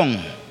generación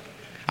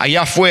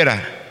allá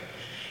afuera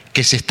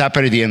que se está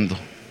perdiendo.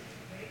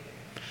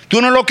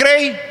 ¿Tú no lo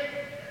crees?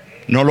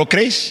 ¿No lo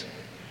crees?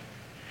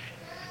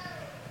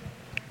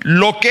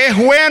 Lo que es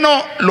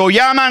bueno lo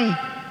llaman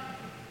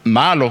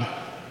malo.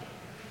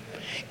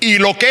 Y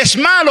lo que es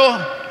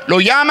malo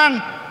lo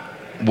llaman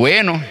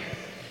bueno.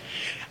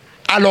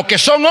 A los que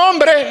son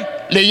hombres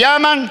le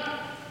llaman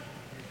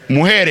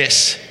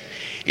mujeres.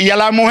 Y a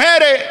las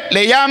mujeres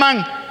le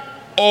llaman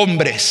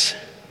hombres.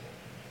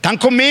 ¿Están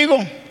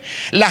conmigo?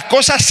 Las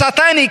cosas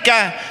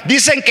satánicas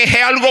dicen que es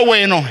algo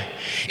bueno.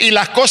 Y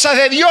las cosas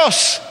de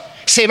Dios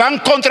se van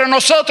contra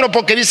nosotros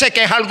porque dice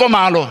que es algo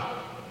malo.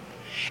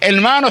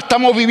 Hermano,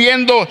 estamos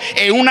viviendo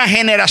en una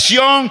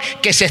generación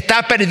que se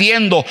está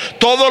perdiendo.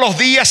 Todos los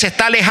días se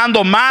está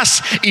alejando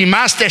más y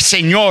más del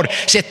Señor.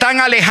 Se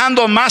están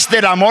alejando más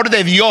del amor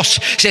de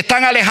Dios. Se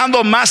están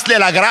alejando más de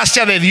la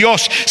gracia de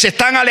Dios. Se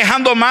están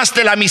alejando más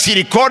de la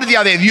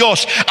misericordia de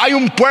Dios. Hay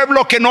un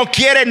pueblo que no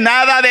quiere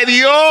nada de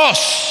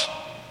Dios.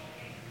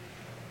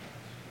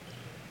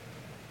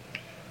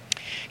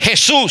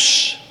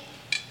 Jesús,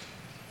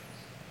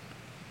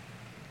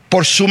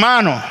 por su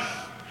mano,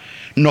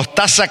 nos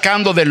está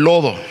sacando del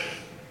lodo,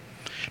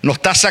 nos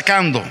está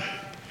sacando,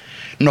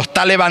 nos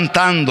está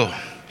levantando,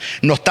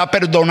 nos está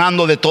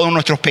perdonando de todos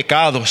nuestros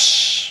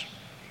pecados.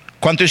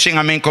 ¿Cuántos dicen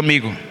amén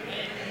conmigo?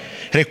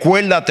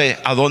 Recuérdate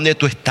a dónde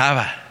tú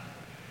estabas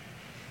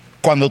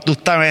cuando tú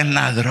estabas en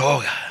la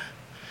droga,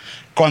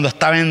 cuando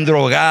estabas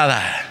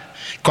endrogada,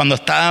 cuando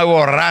estabas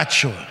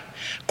borracho,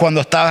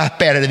 cuando estabas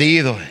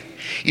perdido.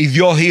 Y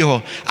Dios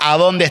dijo, ¿a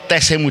dónde está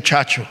ese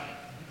muchacho?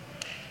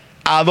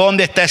 ¿A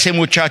dónde está ese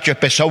muchacho?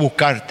 Empezó a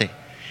buscarte,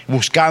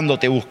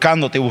 buscándote.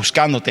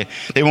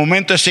 De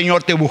momento el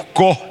Señor te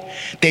buscó,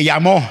 te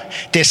llamó,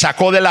 te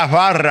sacó de las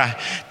barras,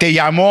 te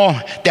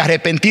llamó, te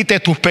arrepentiste de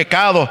tus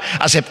pecados,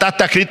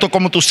 aceptaste a Cristo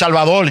como tu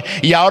Salvador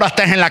y ahora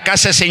estás en la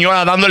casa del Señor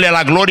dándole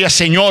la gloria al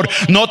Señor.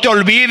 No te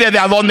olvides de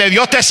a donde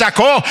Dios te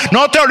sacó,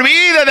 no te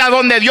olvides de a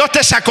donde Dios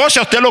te sacó. Si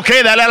usted lo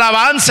cree, dale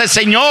alabanza al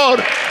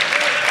Señor.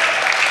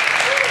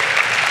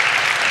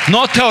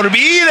 No te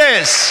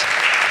olvides.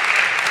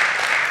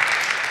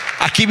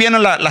 Aquí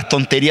vienen las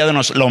tonterías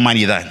de la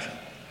humanidad.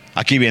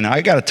 Aquí viene,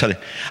 I gotta tell you.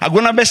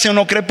 Algunas veces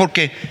uno cree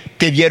porque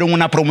te dieron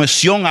una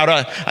promoción,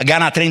 ahora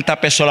gana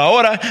 30 pesos la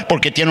hora,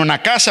 porque tiene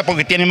una casa,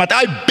 porque tiene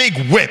 ¡ay,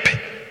 big whip!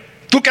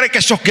 ¿Tú crees que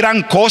eso es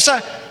gran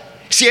cosa?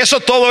 Si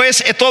todo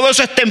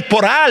eso es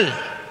temporal.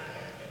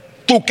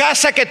 Tu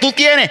casa que tú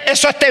tienes,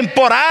 eso es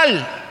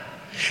temporal.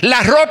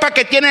 La ropa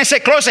que tiene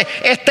ese closet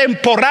es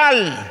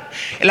temporal.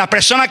 La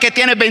persona que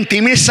tiene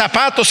 20,000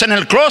 zapatos en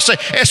el closet,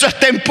 eso es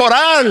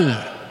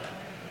temporal.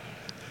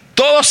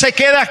 Todo se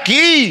queda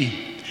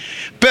aquí.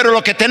 Pero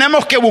lo que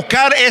tenemos que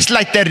buscar es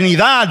la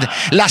eternidad.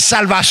 La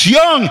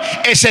salvación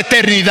es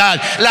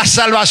eternidad. La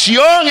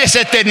salvación es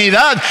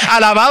eternidad.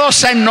 Alabado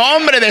sea el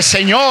nombre del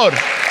Señor.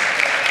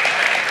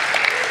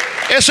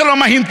 Eso es lo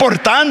más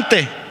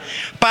importante.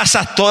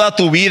 Pasas toda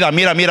tu vida,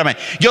 mírame.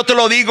 Yo te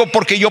lo digo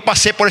porque yo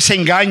pasé por ese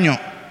engaño.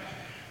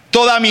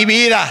 Toda mi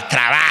vida,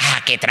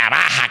 trabaja.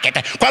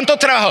 ¿Cuántos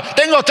trabajos?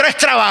 Tengo 3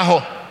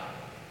 trabajos.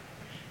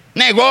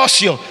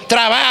 Negocio,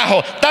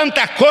 trabajo,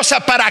 tantas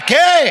cosas. ¿Para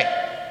qué?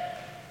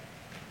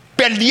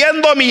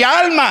 Perdiendo mi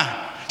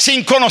alma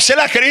sin conocer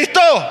a Cristo.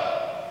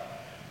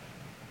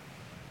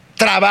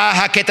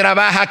 Trabaja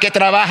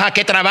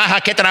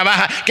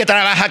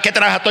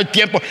todo el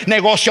tiempo.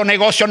 Negocio,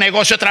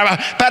 trabajo.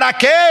 ¿Para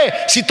qué?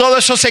 Si todo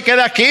eso se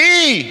queda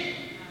aquí.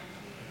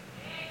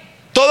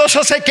 Todo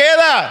eso se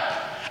queda.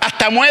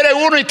 Hasta muere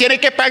uno y tiene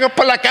que pagar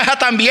por la caja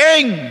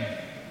también.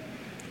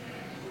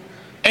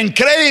 En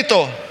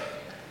crédito.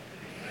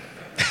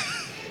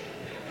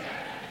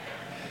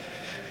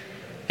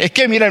 Es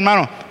que mira,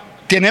 hermano,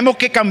 tenemos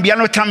que cambiar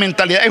nuestra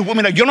mentalidad.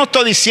 Mira, yo no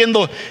estoy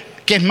diciendo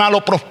que es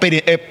malo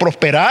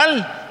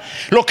prosperar.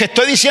 Lo que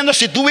estoy diciendo es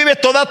si tú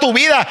vives toda tu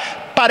vida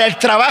para el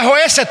trabajo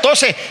ese,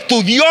 entonces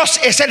tu Dios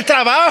es el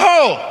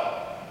trabajo.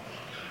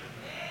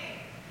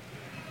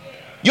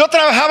 Yo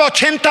trabajaba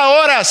 80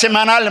 horas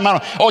semanal,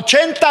 hermano.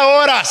 80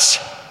 horas.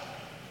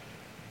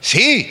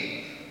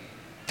 Sí,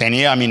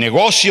 tenía mi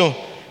negocio.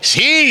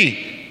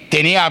 Sí,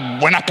 tenía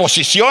buenas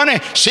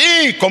posiciones.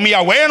 Sí,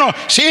 comía bueno.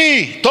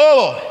 Sí,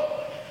 todo.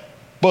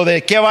 Pues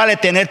 ¿de qué vale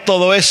tener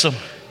todo eso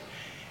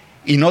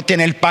y no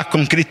tener paz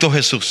con Cristo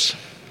Jesús?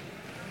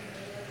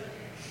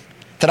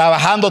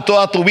 Trabajando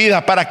toda tu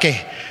vida, ¿para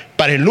qué?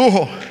 Para el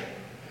lujo.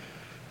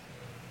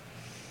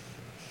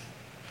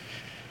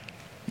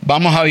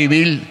 Vamos a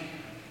vivir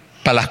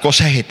para las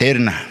cosas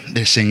eternas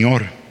del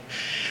Señor.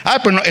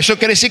 Pues no, eso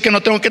quiere decir que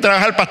no tengo que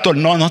trabajar, pastor.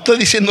 No estoy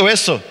diciendo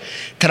eso.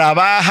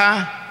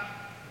 Trabaja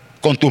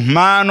con tus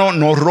manos,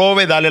 no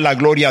robe, dale la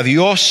gloria a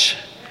Dios.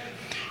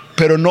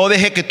 Pero no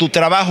deje que tu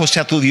trabajo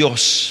sea tu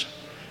Dios.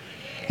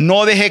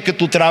 No deje que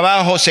tu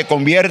trabajo se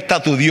convierta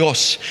a tu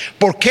Dios.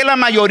 ¿Por qué la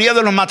mayoría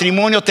de los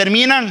matrimonios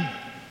terminan?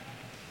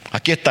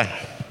 Aquí están.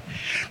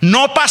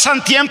 No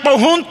pasan tiempo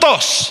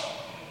juntos.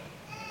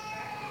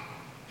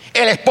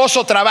 El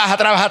esposo trabaja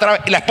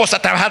y la esposa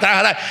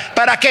trabaja.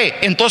 ¿Para qué?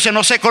 Entonces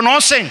no se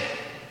conocen,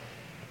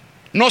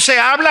 no se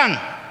hablan,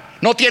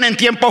 no tienen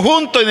tiempo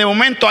juntos y de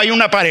momento hay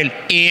una pared.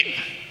 Y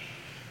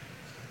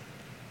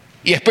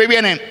después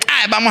vienen,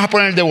 vamos a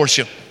poner el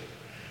divorcio.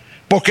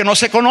 Porque no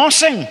se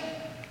conocen.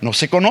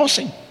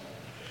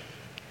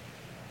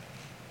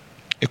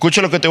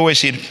 Escucha lo que te voy a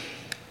decir.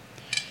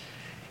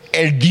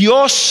 El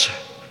Dios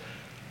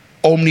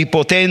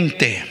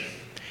omnipotente,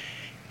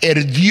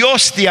 el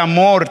Dios de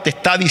amor te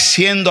está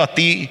diciendo a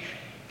ti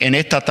en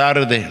esta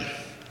tarde: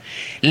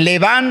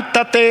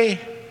 levántate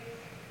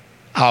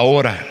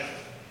ahora.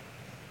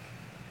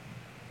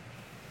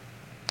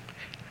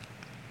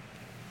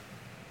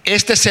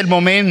 Este es el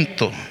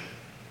momento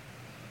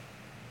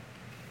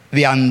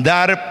de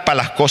andar para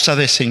las cosas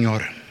del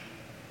Señor.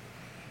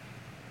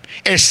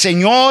 El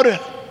Señor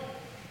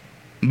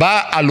va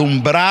a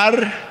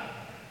alumbrar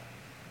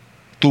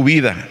tu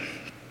vida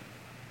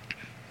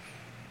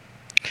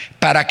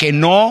para que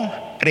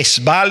no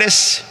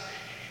resbales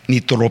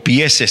ni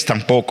tropieces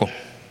tampoco.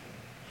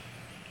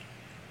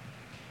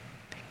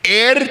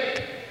 Él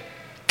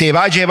te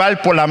va a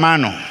llevar por la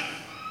mano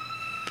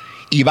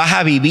y vas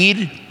a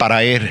vivir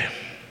para Él.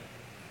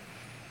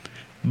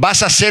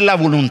 Vas a hacer la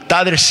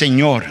voluntad del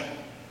Señor.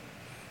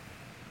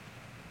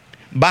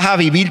 Vas a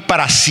vivir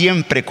para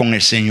siempre con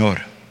el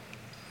Señor.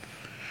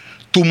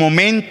 Tu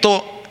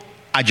momento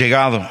ha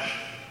llegado.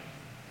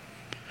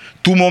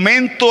 Tu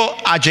momento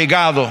ha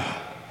llegado.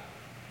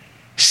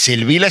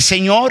 ¿Servirle al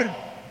Señor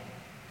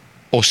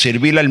o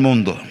servirle al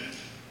mundo?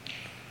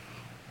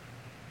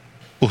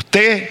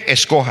 Usted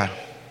escoja.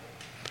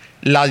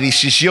 La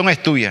decisión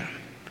es tuya.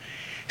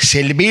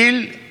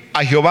 Servir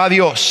a Jehová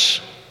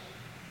Dios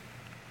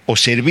o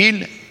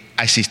servir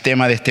al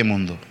sistema de este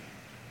mundo.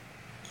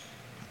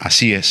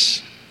 Así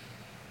es.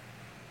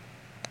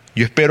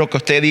 Yo espero que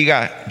usted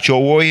diga: yo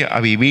voy a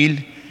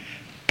vivir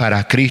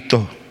para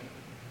Cristo.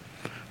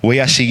 Voy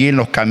a seguir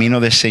los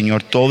caminos del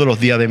Señor todos los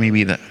días de mi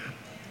vida.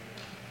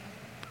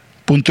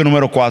 Punto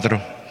número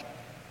 4.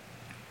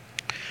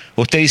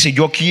 Usted dice: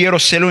 yo quiero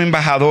ser un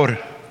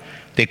embajador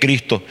de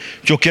Cristo.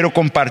 Yo quiero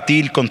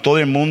compartir con todo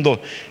el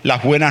mundo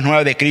las buenas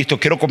nuevas de Cristo.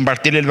 Quiero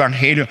compartir el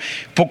Evangelio.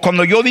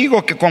 Cuando yo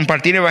digo que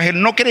compartir el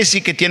Evangelio, no quiere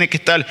decir que tiene que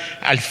estar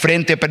al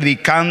frente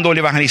predicando,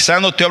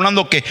 evangelizando. Estoy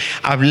hablando que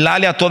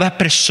hablarle a todas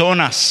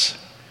personas,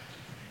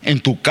 en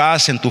tu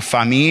casa, en tu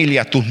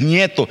familia, a tus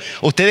nietos.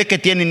 Ustedes que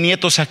tienen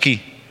nietos aquí,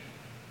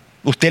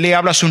 ¿usted le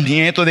habla a sus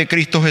nietos de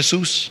Cristo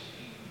Jesús?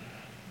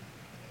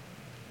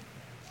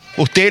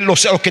 Usted,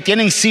 los que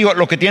tienen hijos,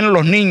 los que tienen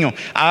los niños,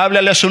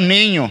 háblale a sus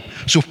niños,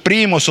 sus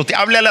primos,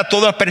 háblale a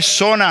todas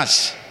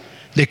personas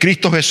de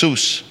Cristo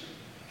Jesús.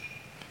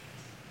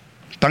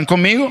 ¿Están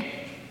conmigo?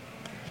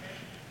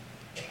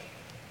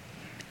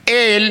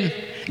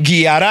 Él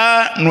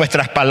guiará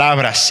nuestras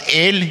palabras.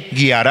 Él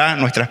guiará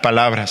nuestras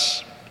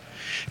palabras.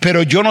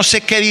 Pero yo no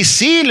sé qué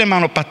decirle,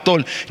 hermano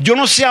pastor. Yo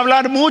no sé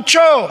hablar mucho.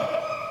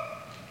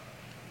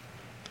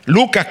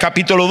 Lucas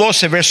capítulo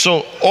 12,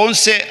 verso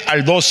 11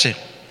 al 12.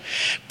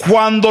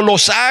 Cuando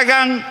los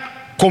hagan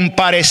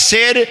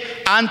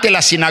comparecer ante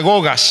las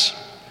sinagogas,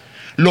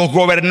 los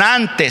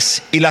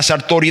gobernantes y las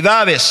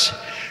autoridades,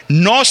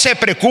 no se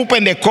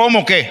preocupen de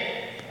cómo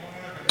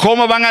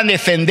van a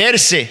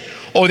defenderse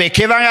o de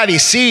qué van a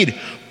decir,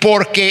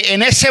 porque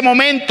en ese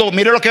momento,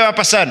 mire lo que va a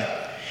pasar.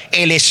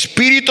 El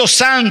Espíritu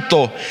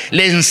Santo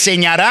le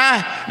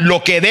enseñará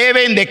lo que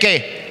deben de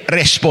qué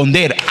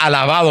responder.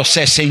 Alabado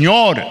sea el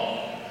Señor.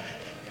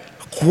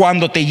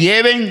 Cuando te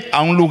lleven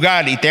a un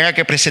lugar y tenga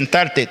que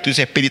presentarte, tú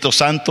dices: Espíritu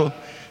Santo,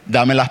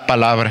 dame las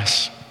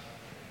palabras.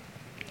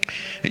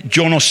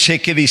 Yo no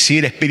sé qué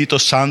decir. Espíritu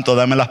Santo,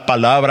 dame las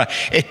palabras.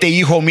 Este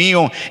hijo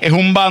mío es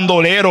un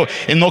bandolero,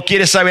 él no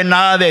quiere saber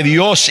nada de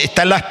Dios,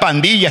 está en las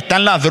pandillas, está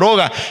en las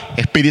drogas.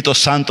 Espíritu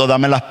Santo,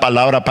 dame las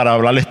palabras para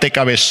hablarle a este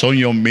cabezón,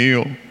 Dios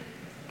mío.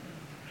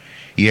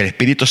 Y el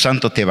Espíritu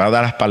Santo te va a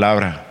dar las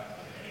palabras,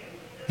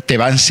 te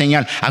va a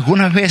enseñar.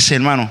 Algunas veces,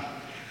 hermano,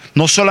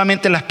 no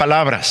solamente las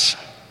palabras,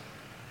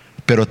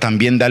 pero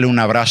también dale un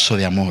abrazo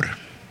de amor.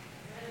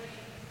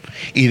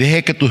 Y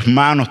deje que tus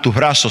manos, tus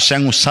brazos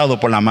sean usados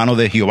por la mano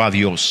de Jehová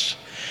Dios.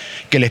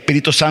 Que el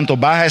Espíritu Santo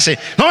baje ese: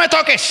 no me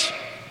toques.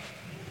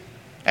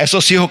 A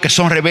esos hijos que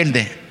son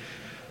rebeldes,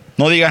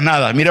 no digas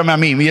nada, mírame a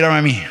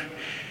mí.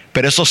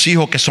 Pero esos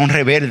hijos que son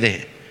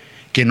rebeldes,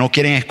 que no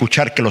quieren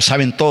escuchar, que lo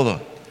saben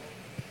todo,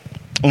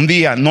 un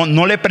día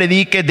no le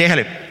prediques,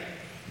 déjale.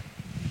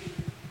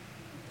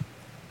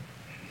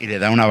 Y le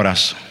da un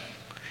abrazo.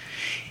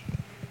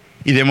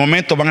 Y de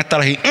momento van a estar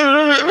ahí.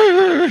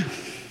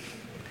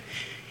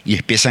 Y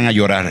empiezan a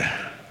llorar.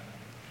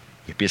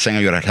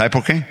 ¿Sabe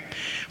por qué?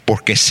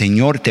 Porque el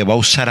Señor te va a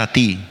usar a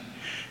ti.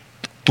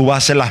 Tú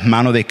vas a ser las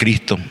manos de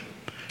Cristo,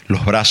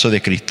 los brazos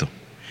de Cristo.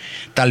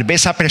 Tal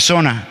vez esa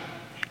persona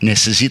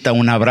necesita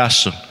un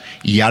abrazo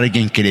y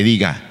alguien que le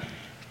diga: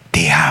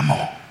 te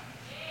amo.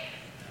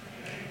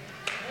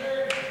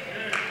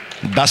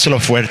 Dáselo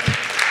fuerte.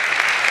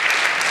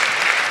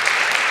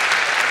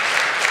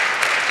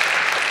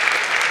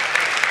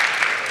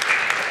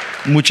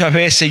 Muchas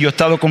veces yo he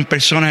estado con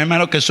personas,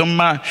 hermanos, que son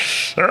más,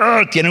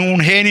 tienen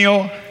un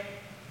genio.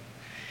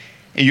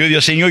 Y yo digo: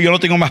 Señor, yo no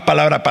tengo más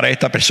palabras para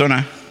esta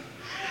persona,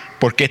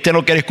 porque este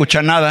no quiere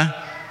escuchar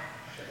nada.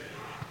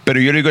 Pero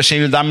yo le digo: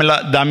 Señor,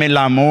 dame el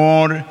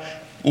amor,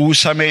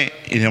 úsame.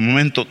 Y de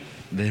momento,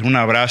 le doy un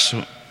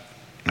abrazo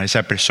a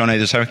esa persona y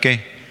digo: ¿sabes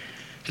qué?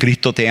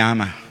 Cristo te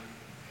ama.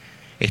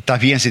 Estás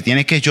bien. Si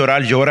tienes que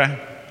llorar, llora.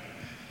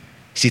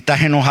 Si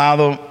estás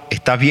enojado,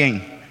 estás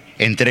bien.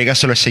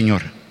 Entrégaselo al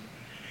Señor.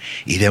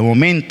 Y de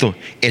momento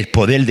el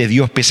poder de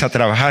Dios empieza a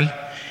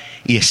trabajar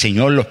y el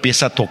Señor lo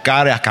empieza a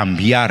tocar, a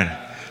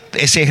cambiar.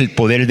 Ese es el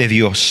poder de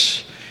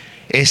Dios.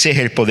 Ese es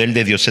el poder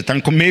de Dios.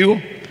 ¿Están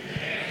conmigo?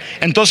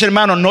 Entonces,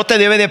 hermano, no te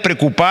debe de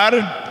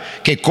preocupar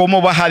que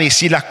cómo vas a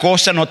decir las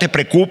cosas. No te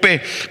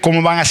preocupes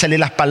cómo van a salir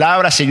las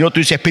palabras. Señor, tú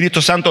dices: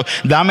 Espíritu Santo,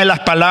 dame las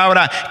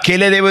palabras. ¿Qué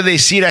le debo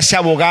decir a ese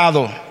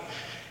abogado?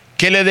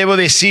 ¿Qué le debo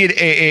decir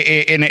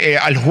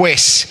al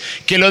juez?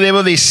 ¿Qué le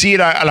debo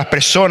decir a las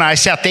personas, a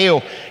ese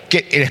ateo?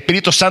 Que el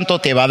Espíritu Santo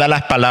te va a dar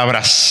las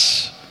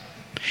palabras.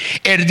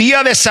 El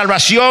día de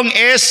salvación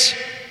es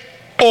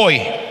hoy.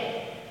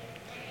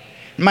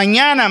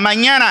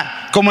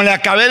 Mañana, como le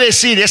acabé de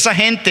decir, esa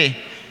gente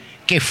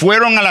que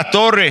fueron a la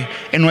torre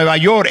en Nueva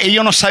York,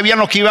 ellos no sabían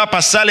lo que iba a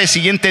pasar el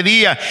siguiente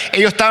día.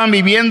 Ellos estaban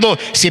viviendo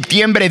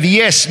septiembre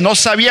 10, no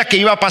sabía que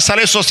iba a pasar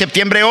eso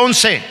septiembre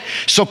 11.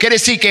 Eso quiere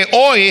decir que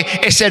hoy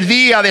es el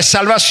día de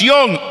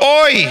salvación.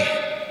 Hoy.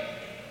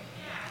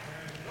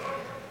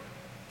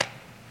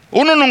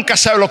 Uno nunca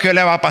sabe lo que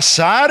le va a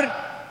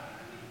pasar.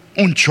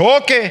 Un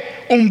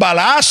choque, un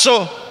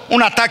balazo,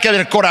 un ataque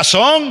del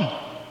corazón.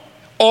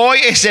 Hoy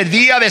es el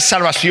día de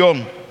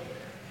salvación.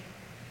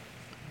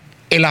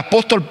 El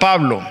apóstol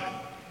Pablo,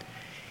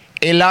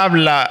 él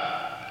habla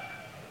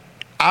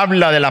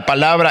de la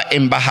palabra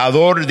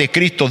embajador de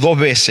Cristo 2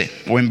 veces,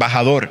 o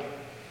embajador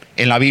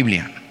en la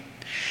Biblia.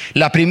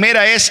 La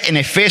primera es en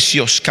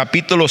Efesios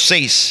capítulo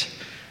 6.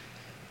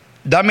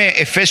 Dame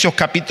Efesios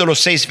capítulo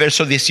 6,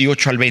 versos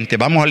 18 al 20.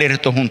 Vamos a leer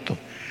esto juntos.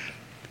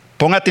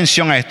 Pon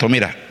atención a esto,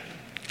 mira.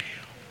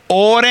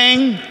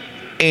 Oren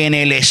en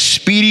el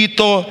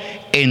Espíritu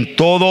en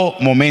todo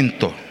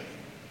momento.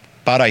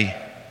 Para ahí.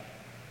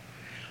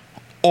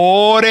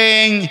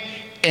 Oren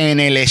en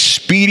el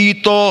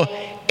Espíritu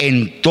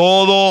en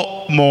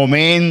todo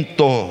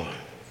momento.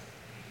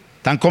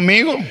 ¿Están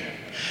conmigo?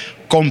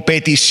 Con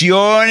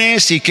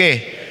peticiones y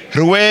 ¿qué?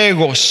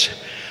 Ruegos.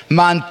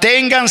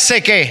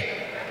 Manténganse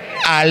 ¿qué?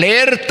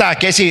 Alerta,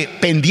 que es decir,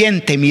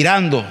 pendiente,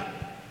 mirando.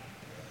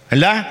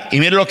 ¿Verdad? Y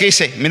miren lo que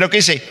dice, miren lo que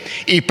dice.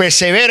 Y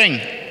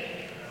perseveren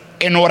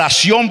en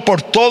oración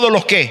por todos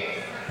los que,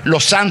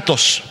 los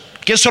santos.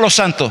 ¿Quiénes son los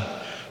santos?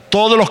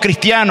 Todos los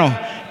cristianos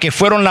que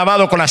fueron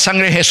lavados con la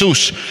sangre de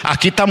Jesús.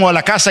 Aquí estamos en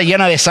la casa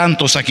llena de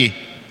santos aquí.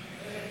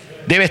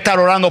 Debe estar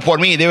orando por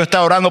mí, debe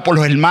estar orando por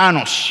los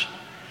hermanos.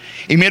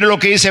 Y miren lo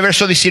que dice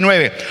verso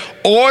 19.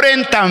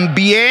 Oren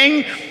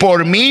también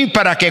por mí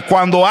para que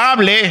cuando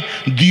hable,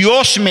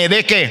 Dios me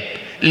dé ¿qué?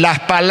 Las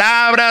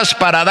palabras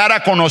para dar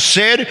a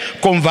conocer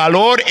con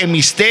valor el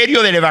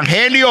misterio del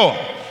Evangelio.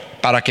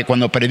 Para que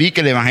cuando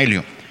predique el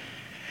Evangelio,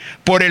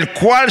 por el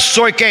cual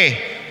soy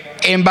 ¿qué?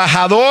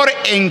 Embajador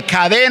en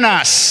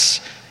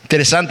cadenas.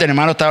 Interesante, el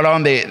hermano estaba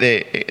hablando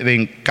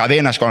de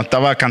cadenas cuando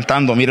estaba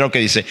cantando. Mira lo que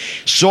dice: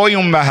 soy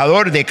un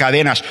embajador de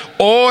cadenas.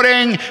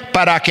 Oren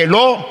para que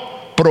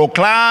lo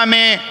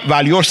proclame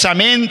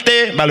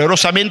valorosamente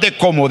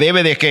como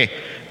debe de ¿qué?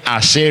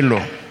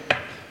 Hacerlo.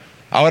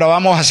 Ahora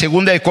vamos a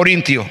 2 de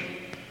Corintios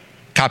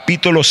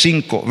capítulo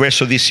 5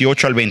 versos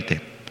 18 al 20.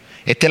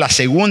 Esta es la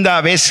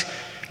segunda vez,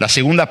 la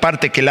segunda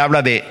parte que él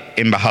habla de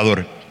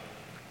embajador,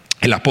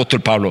 el apóstol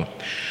Pablo.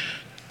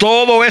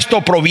 Todo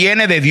esto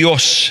proviene de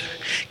Dios,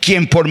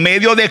 quien por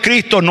medio de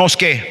Cristo nos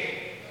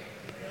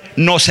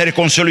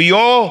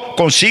reconcilió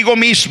consigo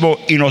mismo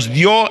y nos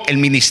dio el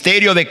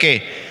ministerio de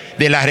 ¿qué?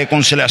 De la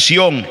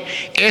reconciliación.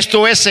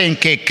 Esto es, en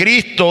que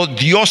Cristo,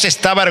 Dios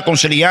estaba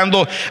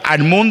reconciliando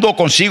al mundo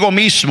consigo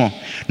mismo,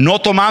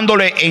 no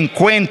tomándole en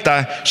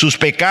cuenta sus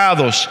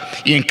pecados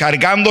y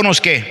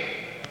encargándonos ¿qué?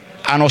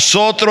 A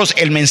nosotros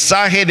el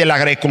mensaje de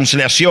la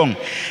reconciliación,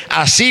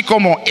 así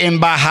como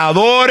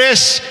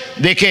embajadores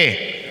de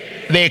 ¿qué?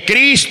 De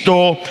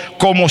Cristo,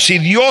 como si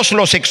Dios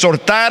los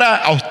exhortara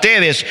a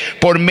ustedes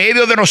por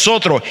medio de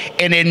nosotros.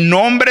 En el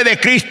nombre de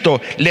Cristo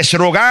les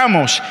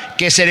rogamos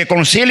que se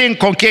reconcilien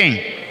 ¿con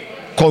quién?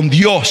 Con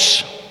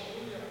Dios.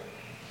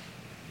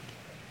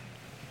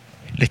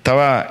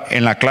 Estaba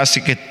en la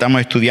clase que estamos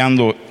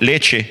estudiando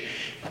leche,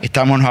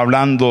 estamos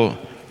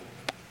hablando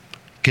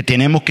que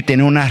tenemos que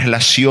tener una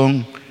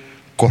relación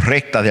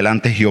correcta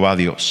delante de Jehová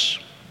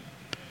Dios.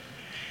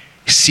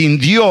 Sin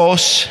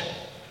Dios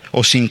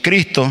o sin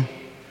Cristo,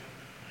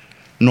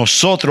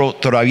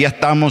 nosotros todavía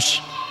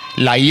estamos,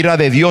 la ira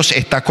de Dios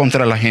está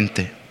contra la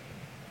gente.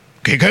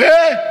 ¿Qué?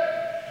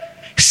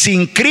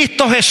 Sin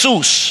Cristo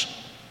Jesús,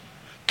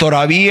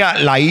 todavía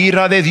la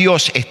ira de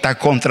Dios está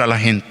contra la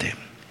gente.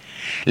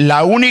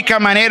 La única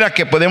manera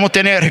que podemos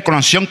tener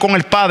reconciliación con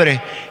el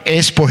Padre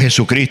es por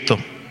Jesucristo.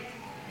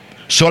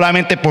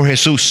 Solamente por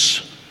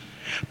Jesús.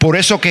 Por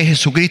eso que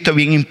Jesucristo es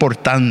bien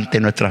importante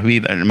en nuestras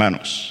vidas,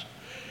 hermanos.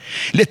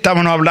 Le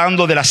estamos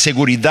hablando de la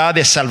seguridad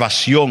de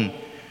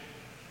salvación.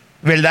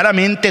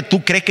 ¿Verdaderamente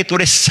tú crees que tú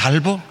eres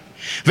salvo?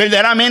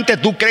 ¿Verdaderamente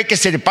tú crees que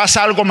se le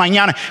pasa algo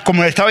mañana?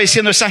 Como le estaba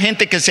diciendo a esa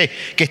gente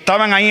que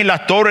estaban ahí en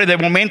las torres, de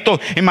momento,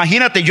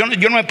 imagínate, yo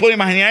no me puedo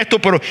imaginar esto,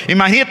 pero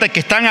imagínate que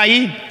están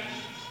ahí.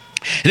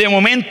 De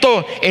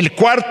momento el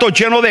cuarto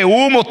lleno de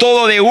humo,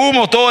 todo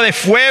de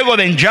fuego,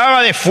 de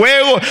llama de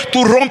fuego.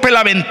 Tú rompes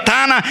la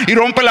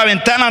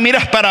ventana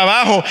miras para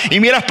abajo y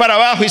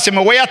dices: me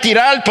voy a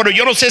tirar, pero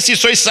yo no sé si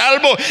soy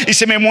salvo. Y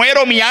si me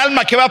muero, mi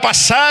alma, ¿qué va a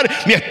pasar?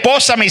 Mi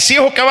esposa, mis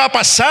hijos, ¿qué va a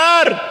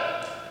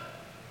pasar?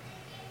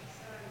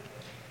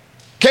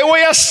 ¿Qué voy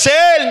a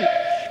hacer?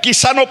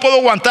 Quizá no puedo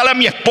aguantar a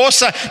mi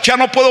esposa, ya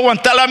no puedo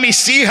aguantar a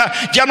mis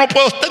hijas, ya no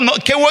puedo,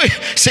 ¿qué voy,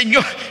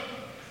 Señor?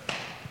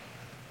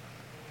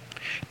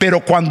 Pero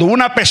cuando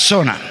una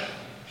persona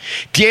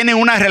tiene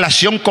una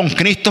relación con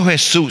Cristo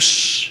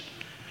Jesús,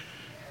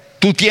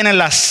 tú tienes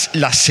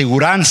la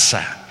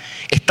seguranza,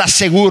 estás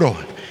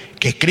seguro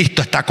que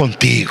Cristo está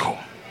contigo.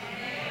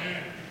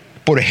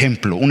 Por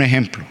ejemplo, un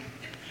ejemplo.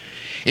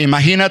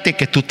 Imagínate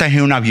que tú estás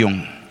en un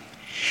avión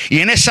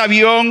y en ese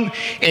avión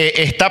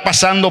está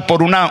pasando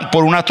por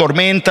una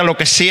tormenta, lo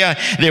que sea.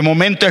 De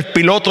momento el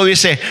piloto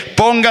dice: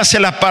 póngase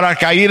las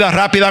paracaídas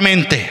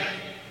rápidamente.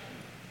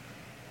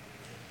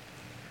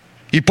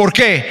 ¿Y por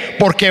qué?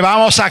 Porque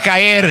vamos a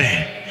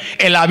caer.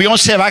 El avión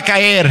se va a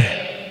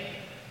caer.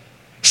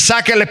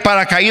 Sáquele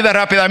paracaídas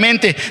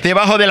rápidamente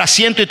debajo del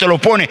asiento y te lo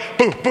pone.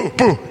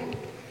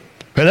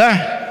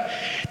 ¿Verdad?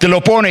 Te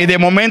lo pone y de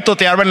momento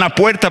te abren la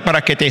puerta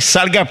para que te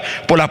salga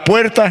por la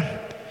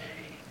puerta.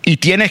 Y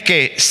tienes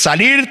que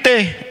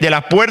salirte de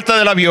la puerta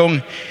del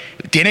avión.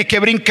 Tienes que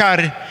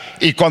brincar.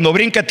 Y cuando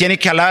brincas tienes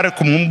que alar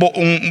como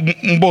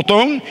un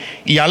botón.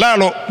 Y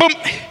alarlo. ¡Pum!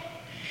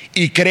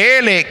 Y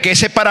créele que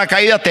ese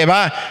paracaídas te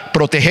va a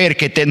proteger,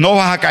 que no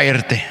vas a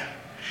caerte.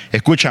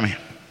 Escúchame,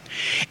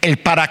 el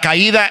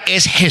paracaídas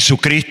es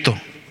Jesucristo.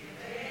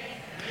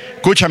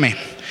 Escúchame,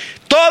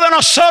 todos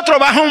nosotros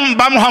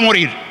vamos a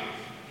morir.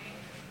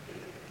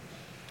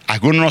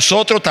 Algunos de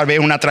nosotros, tal vez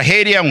una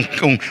tragedia,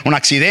 un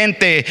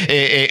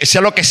accidente, sea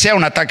lo que sea,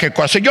 un ataque al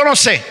corazón. Yo no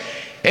sé.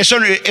 Eso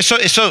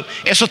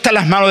está en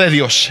las manos de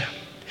Dios.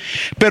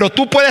 Pero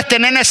tú puedes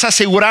tener esa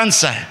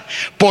aseguranza,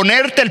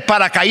 ponerte el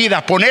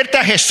paracaídas, ponerte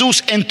a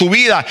Jesús en tu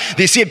vida,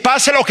 decir: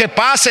 pase lo que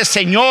pase,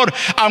 Señor,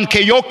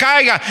 aunque yo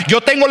caiga,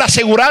 yo tengo la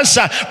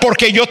aseguranza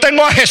porque yo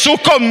tengo a Jesús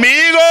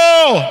conmigo.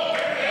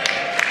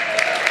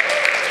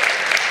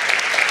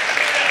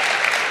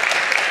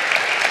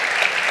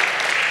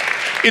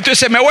 Y tú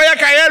dices: me voy a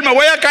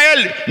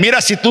caer.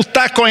 Mira, si tú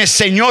estás con el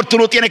Señor, tú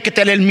no tienes que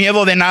tener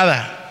miedo de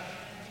nada.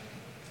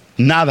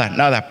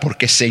 Nada,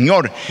 porque el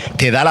Señor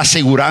te da la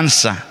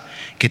aseguranza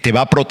que te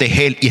va a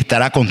proteger y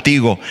estará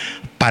contigo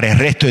para el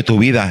resto de tu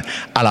vida.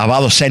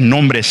 Alabado sea el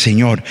nombre del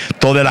Señor.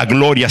 Toda la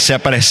gloria sea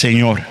para el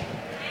Señor.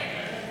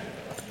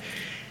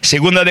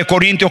 Segunda de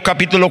Corintios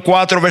capítulo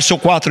 4, verso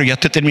 4. Ya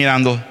estoy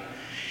terminando.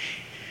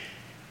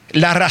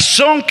 La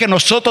razón que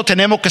nosotros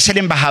tenemos que ser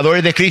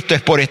embajadores de Cristo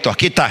es por esto.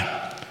 Aquí está.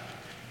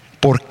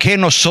 ¿Por qué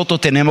nosotros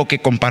tenemos que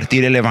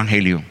compartir el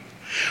evangelio?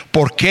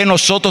 ¿Por qué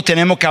nosotros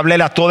tenemos que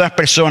hablarle a todas las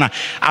personas?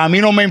 A mí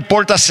no me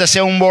importa si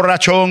sea un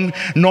borrachón,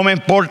 no me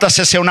importa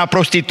si sea una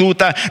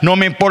prostituta, no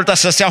me importa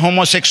si sea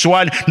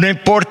homosexual, no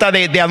importa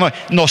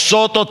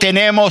nosotros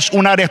tenemos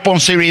una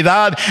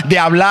responsabilidad de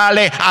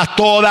hablarle a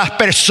todas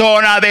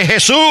personas de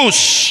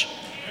Jesús.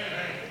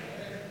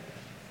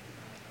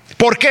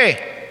 ¿Por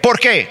qué?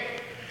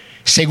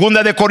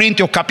 Segunda de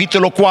Corintios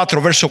capítulo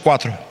 4, verso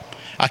 4.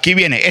 Aquí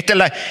viene, esta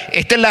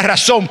es la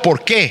razón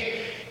por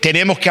qué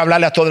tenemos que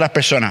hablarle a todas las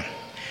personas.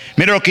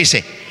 Mira lo que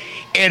dice: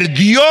 el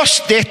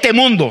Dios de este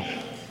mundo.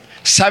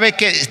 ¿Sabe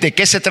de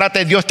qué se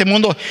trata el Dios de este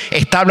mundo?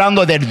 Está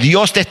hablando del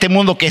Dios de este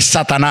mundo, que es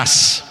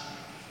Satanás.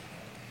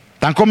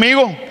 ¿Están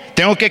conmigo?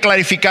 Tengo que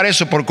clarificar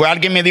eso, porque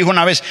alguien me dijo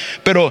una vez: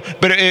 pero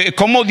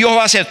 ¿cómo Dios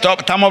va a hacer?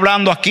 Estamos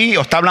hablando aquí,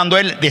 o está hablando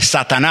él de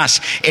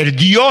Satanás. El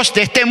Dios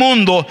de este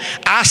mundo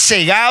ha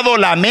cegado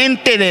la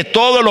mente de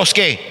todos los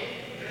que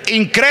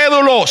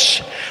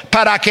incrédulos,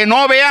 para que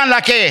no vean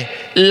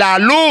la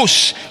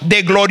luz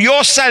de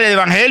gloriosa del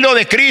evangelio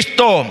de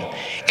Cristo,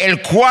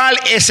 el cual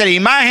es la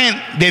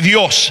imagen de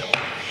Dios.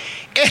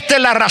 Esta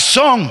es la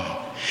razón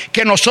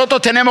que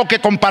nosotros tenemos que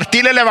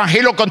compartir el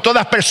evangelio con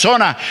todas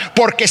personas,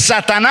 porque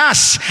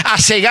Satanás ha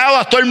cegado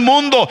a todo el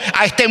mundo,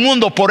 a este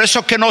mundo. Por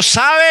eso es que no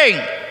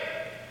saben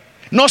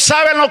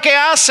lo que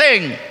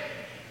hacen.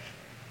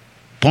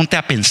 Ponte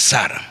a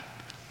pensar: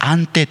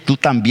 antes tú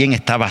también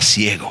estabas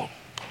ciego.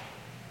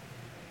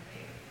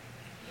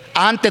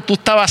 Antes tú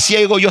estabas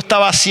ciego, yo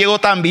estaba ciego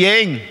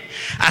también,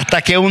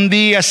 hasta que un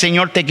día el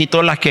Señor te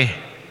quitó las que,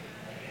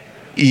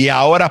 y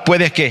ahora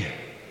puedes que,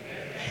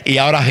 y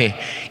ahora ve.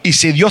 Y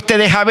si Dios te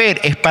deja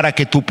ver, es para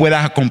que tú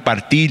puedas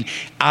compartir.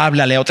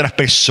 Háblale a otras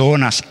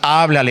personas,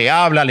 háblale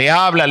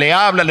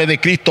de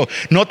Cristo.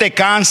 No te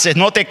canses.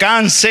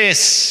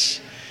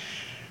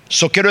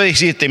 Quiero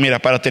decirte, mira,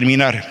 para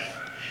terminar,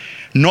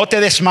 no te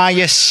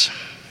desmayes.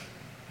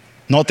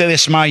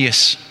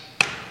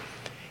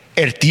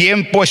 El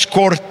tiempo es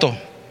corto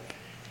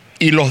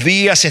y los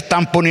días se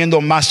están poniendo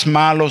más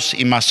malos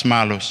y más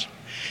malos.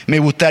 Me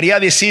gustaría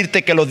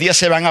decirte que los días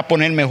se van a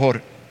poner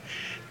mejor,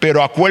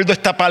 pero acuerdo a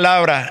esta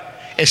palabra,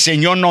 el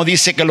Señor no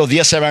dice que los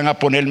días se van a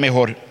poner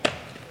mejor.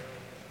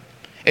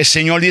 El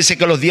Señor dice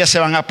que los días se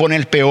van a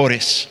poner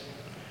peores.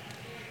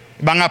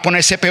 Van a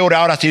ponerse peor.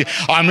 Ahora, si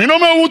a mí no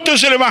me gusta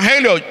ese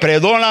evangelio,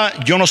 perdona,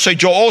 yo no soy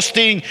Joel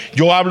Osteen,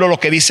 yo hablo lo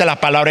que dice la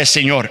palabra del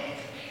Señor.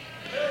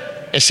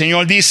 El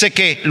Señor dice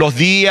que los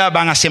días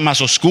van a ser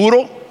más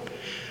oscuros,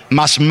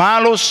 más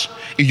malos,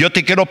 y yo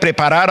te quiero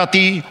preparar a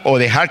ti, o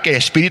dejar que el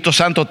Espíritu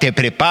Santo te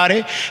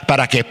prepare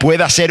para que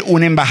puedas ser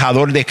un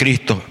embajador de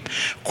Cristo.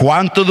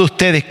 ¿Cuántos de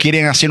ustedes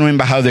quieren ser un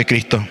embajador de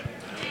Cristo?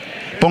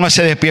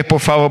 Póngase de pie,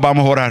 por favor,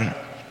 vamos a orar.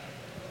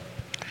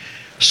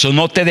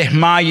 No te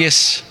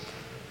desmayes.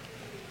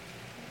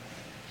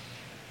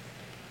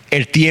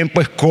 El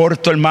tiempo es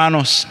corto,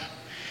 hermanos.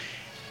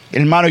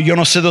 Hermanos, yo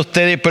no sé de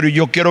ustedes, pero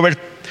yo quiero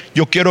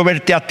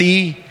verte a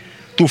ti,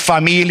 tu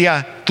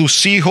familia,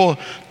 tus hijos,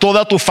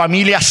 toda tu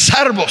familia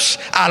salvos,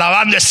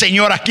 alabando al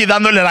Señor aquí,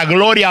 dándole la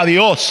gloria a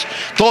Dios.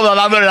 Toda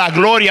dándole la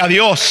gloria a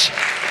Dios.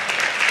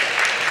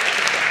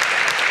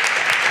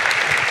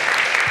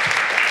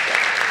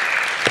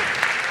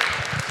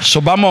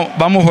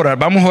 Vamos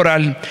a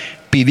orar,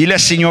 pedirle al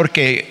Señor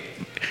que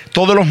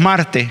todos los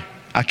martes,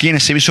 aquí en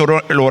el servicio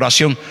de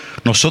oración,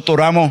 nosotros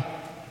oramos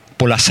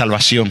por la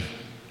salvación.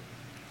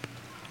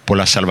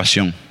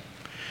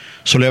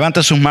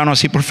 Levanta sus manos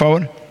así, por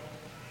favor.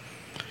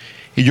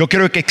 Y yo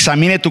quiero que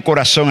examine tu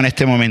corazón en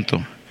este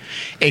momento.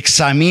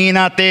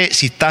 Examínate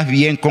si estás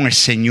bien con el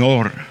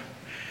Señor.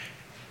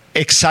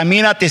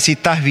 Examínate si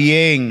estás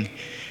bien.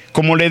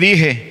 Como le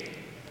dije,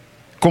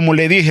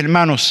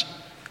 hermanos,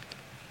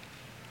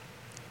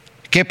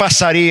 ¿qué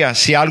pasaría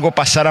si algo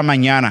pasara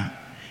mañana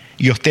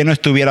y usted no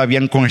estuviera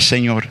bien con el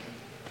Señor?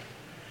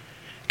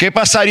 ¿Qué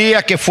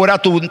pasaría que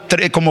fuera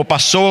como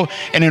pasó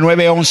en el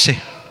 9/11?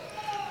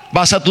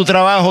 Vas a tu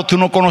trabajo, tú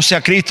no conoces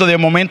a Cristo, de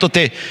momento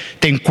te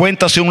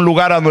encuentras en un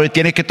lugar donde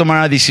tienes que tomar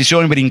una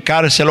decisión,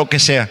 brincarse, lo que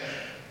sea.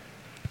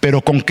 Pero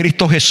con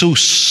Cristo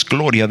Jesús,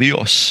 gloria a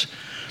Dios,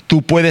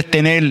 tú puedes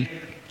tener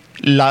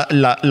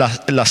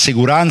la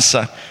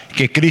seguranza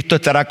que Cristo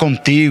estará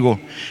contigo,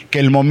 que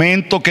el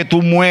momento que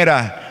tú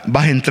mueras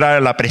vas a entrar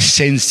a la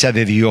presencia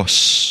de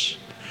Dios.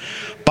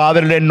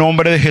 Padre, en el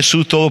nombre de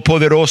Jesús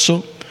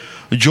Todopoderoso,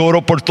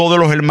 lloro por todos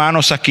los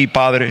hermanos aquí,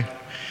 Padre.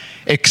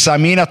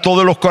 Examina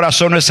todos los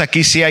corazones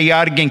aquí. Si hay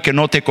alguien que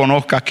no te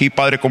conozca aquí,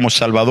 Padre, como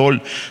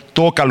Salvador,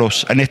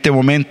 tócalos en este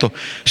momento.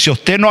 Si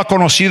usted no ha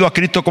conocido a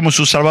Cristo como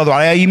su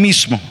Salvador, ahí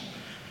mismo,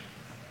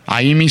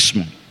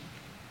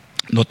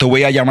 no te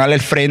voy a llamar al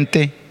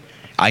frente,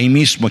 ahí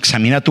mismo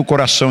examina tu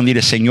corazón.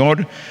 Dile: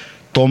 Señor,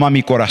 toma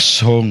mi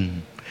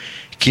corazón,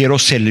 quiero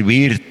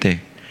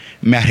servirte,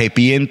 me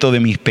arrepiento de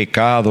mis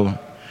pecados.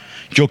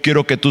 Yo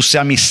quiero que tú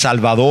seas mi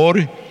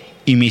Salvador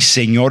y mi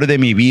Señor de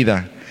mi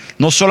vida.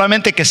 No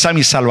solamente que sea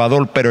mi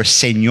Salvador, pero el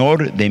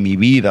Señor de mi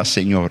vida,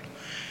 Señor.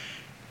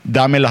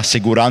 Dame la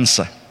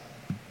aseguranza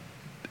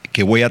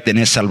que voy a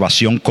tener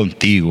salvación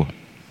contigo.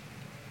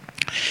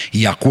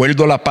 Y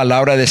acuerdo a la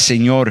palabra del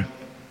Señor,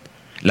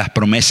 las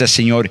promesas,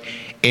 Señor,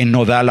 Él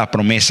nos da la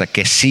promesa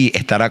que sí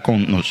estará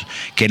con nosotros,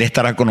 que Él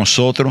estará con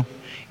nosotros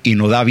y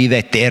nos da vida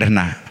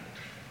eterna.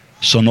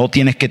 So, no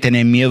tienes que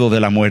tener miedo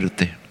de la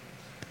muerte.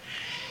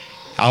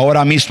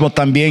 Ahora mismo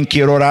también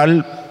quiero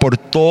orar por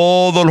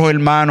todos los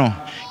hermanos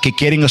que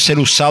quieren ser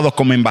usados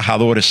como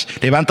embajadores.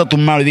 Levanta tus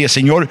manos y dice: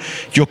 Señor,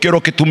 yo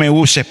quiero que tú me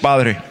uses,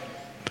 Padre.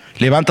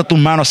 Levanta tus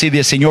manos así y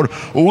dice: Señor,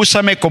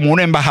 úsame como un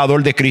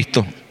embajador de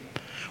Cristo.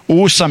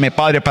 Úsame,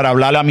 Padre, para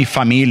hablarle a mi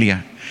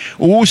familia.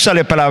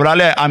 Úsale para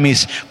hablarle a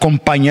mis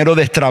compañeros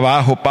de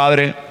trabajo,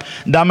 Padre.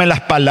 Dame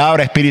las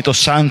palabras, Espíritu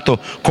Santo,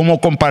 cómo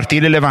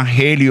compartir el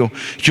Evangelio.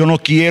 Yo no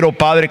quiero,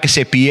 Padre, que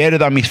se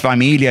pierda mi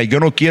familia. Yo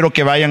no quiero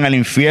que vayan al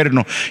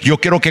infierno. Yo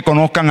quiero que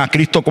conozcan a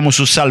Cristo como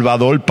su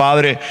Salvador,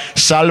 Padre.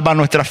 Salva a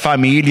nuestra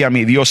familia,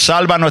 mi Dios.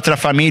 Salva a nuestra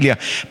familia.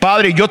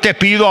 Padre, yo te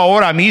pido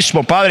ahora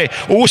mismo, Padre,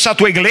 usa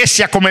tu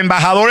iglesia como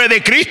embajadores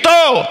de Cristo.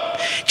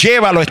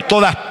 Llévalo en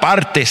todas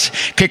partes.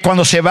 Que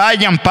cuando se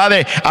vayan,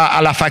 Padre,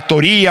 a la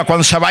factoría,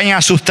 cuando se vayan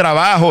a sus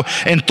trabajos,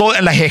 en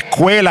las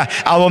escuelas,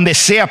 a donde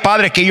sea,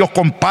 Padre, que ellos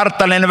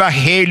compartan el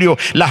Evangelio,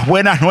 las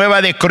buenas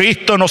nuevas de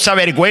Cristo, no se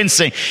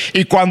avergüencen.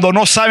 Y cuando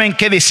no saben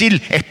qué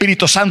decir,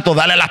 Espíritu Santo,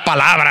 dale las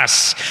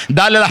palabras,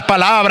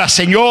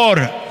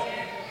 Señor.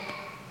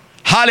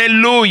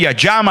 Aleluya.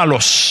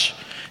 Llámalos,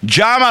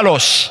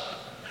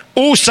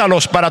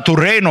 úsalos para tu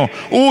reino,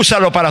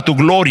 úsalos para tu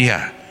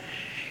gloria.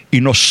 Y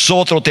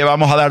nosotros te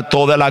vamos a dar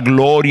toda la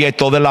gloria y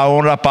toda la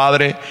honra,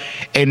 Padre,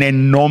 en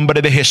el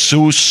nombre de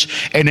Jesús,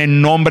 en el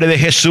nombre de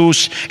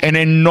Jesús, en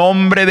el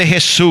nombre de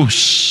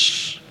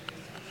Jesús.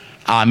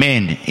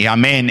 Amén y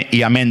amén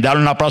y amén.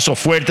 Dale un aplauso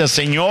fuerte al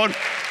Señor.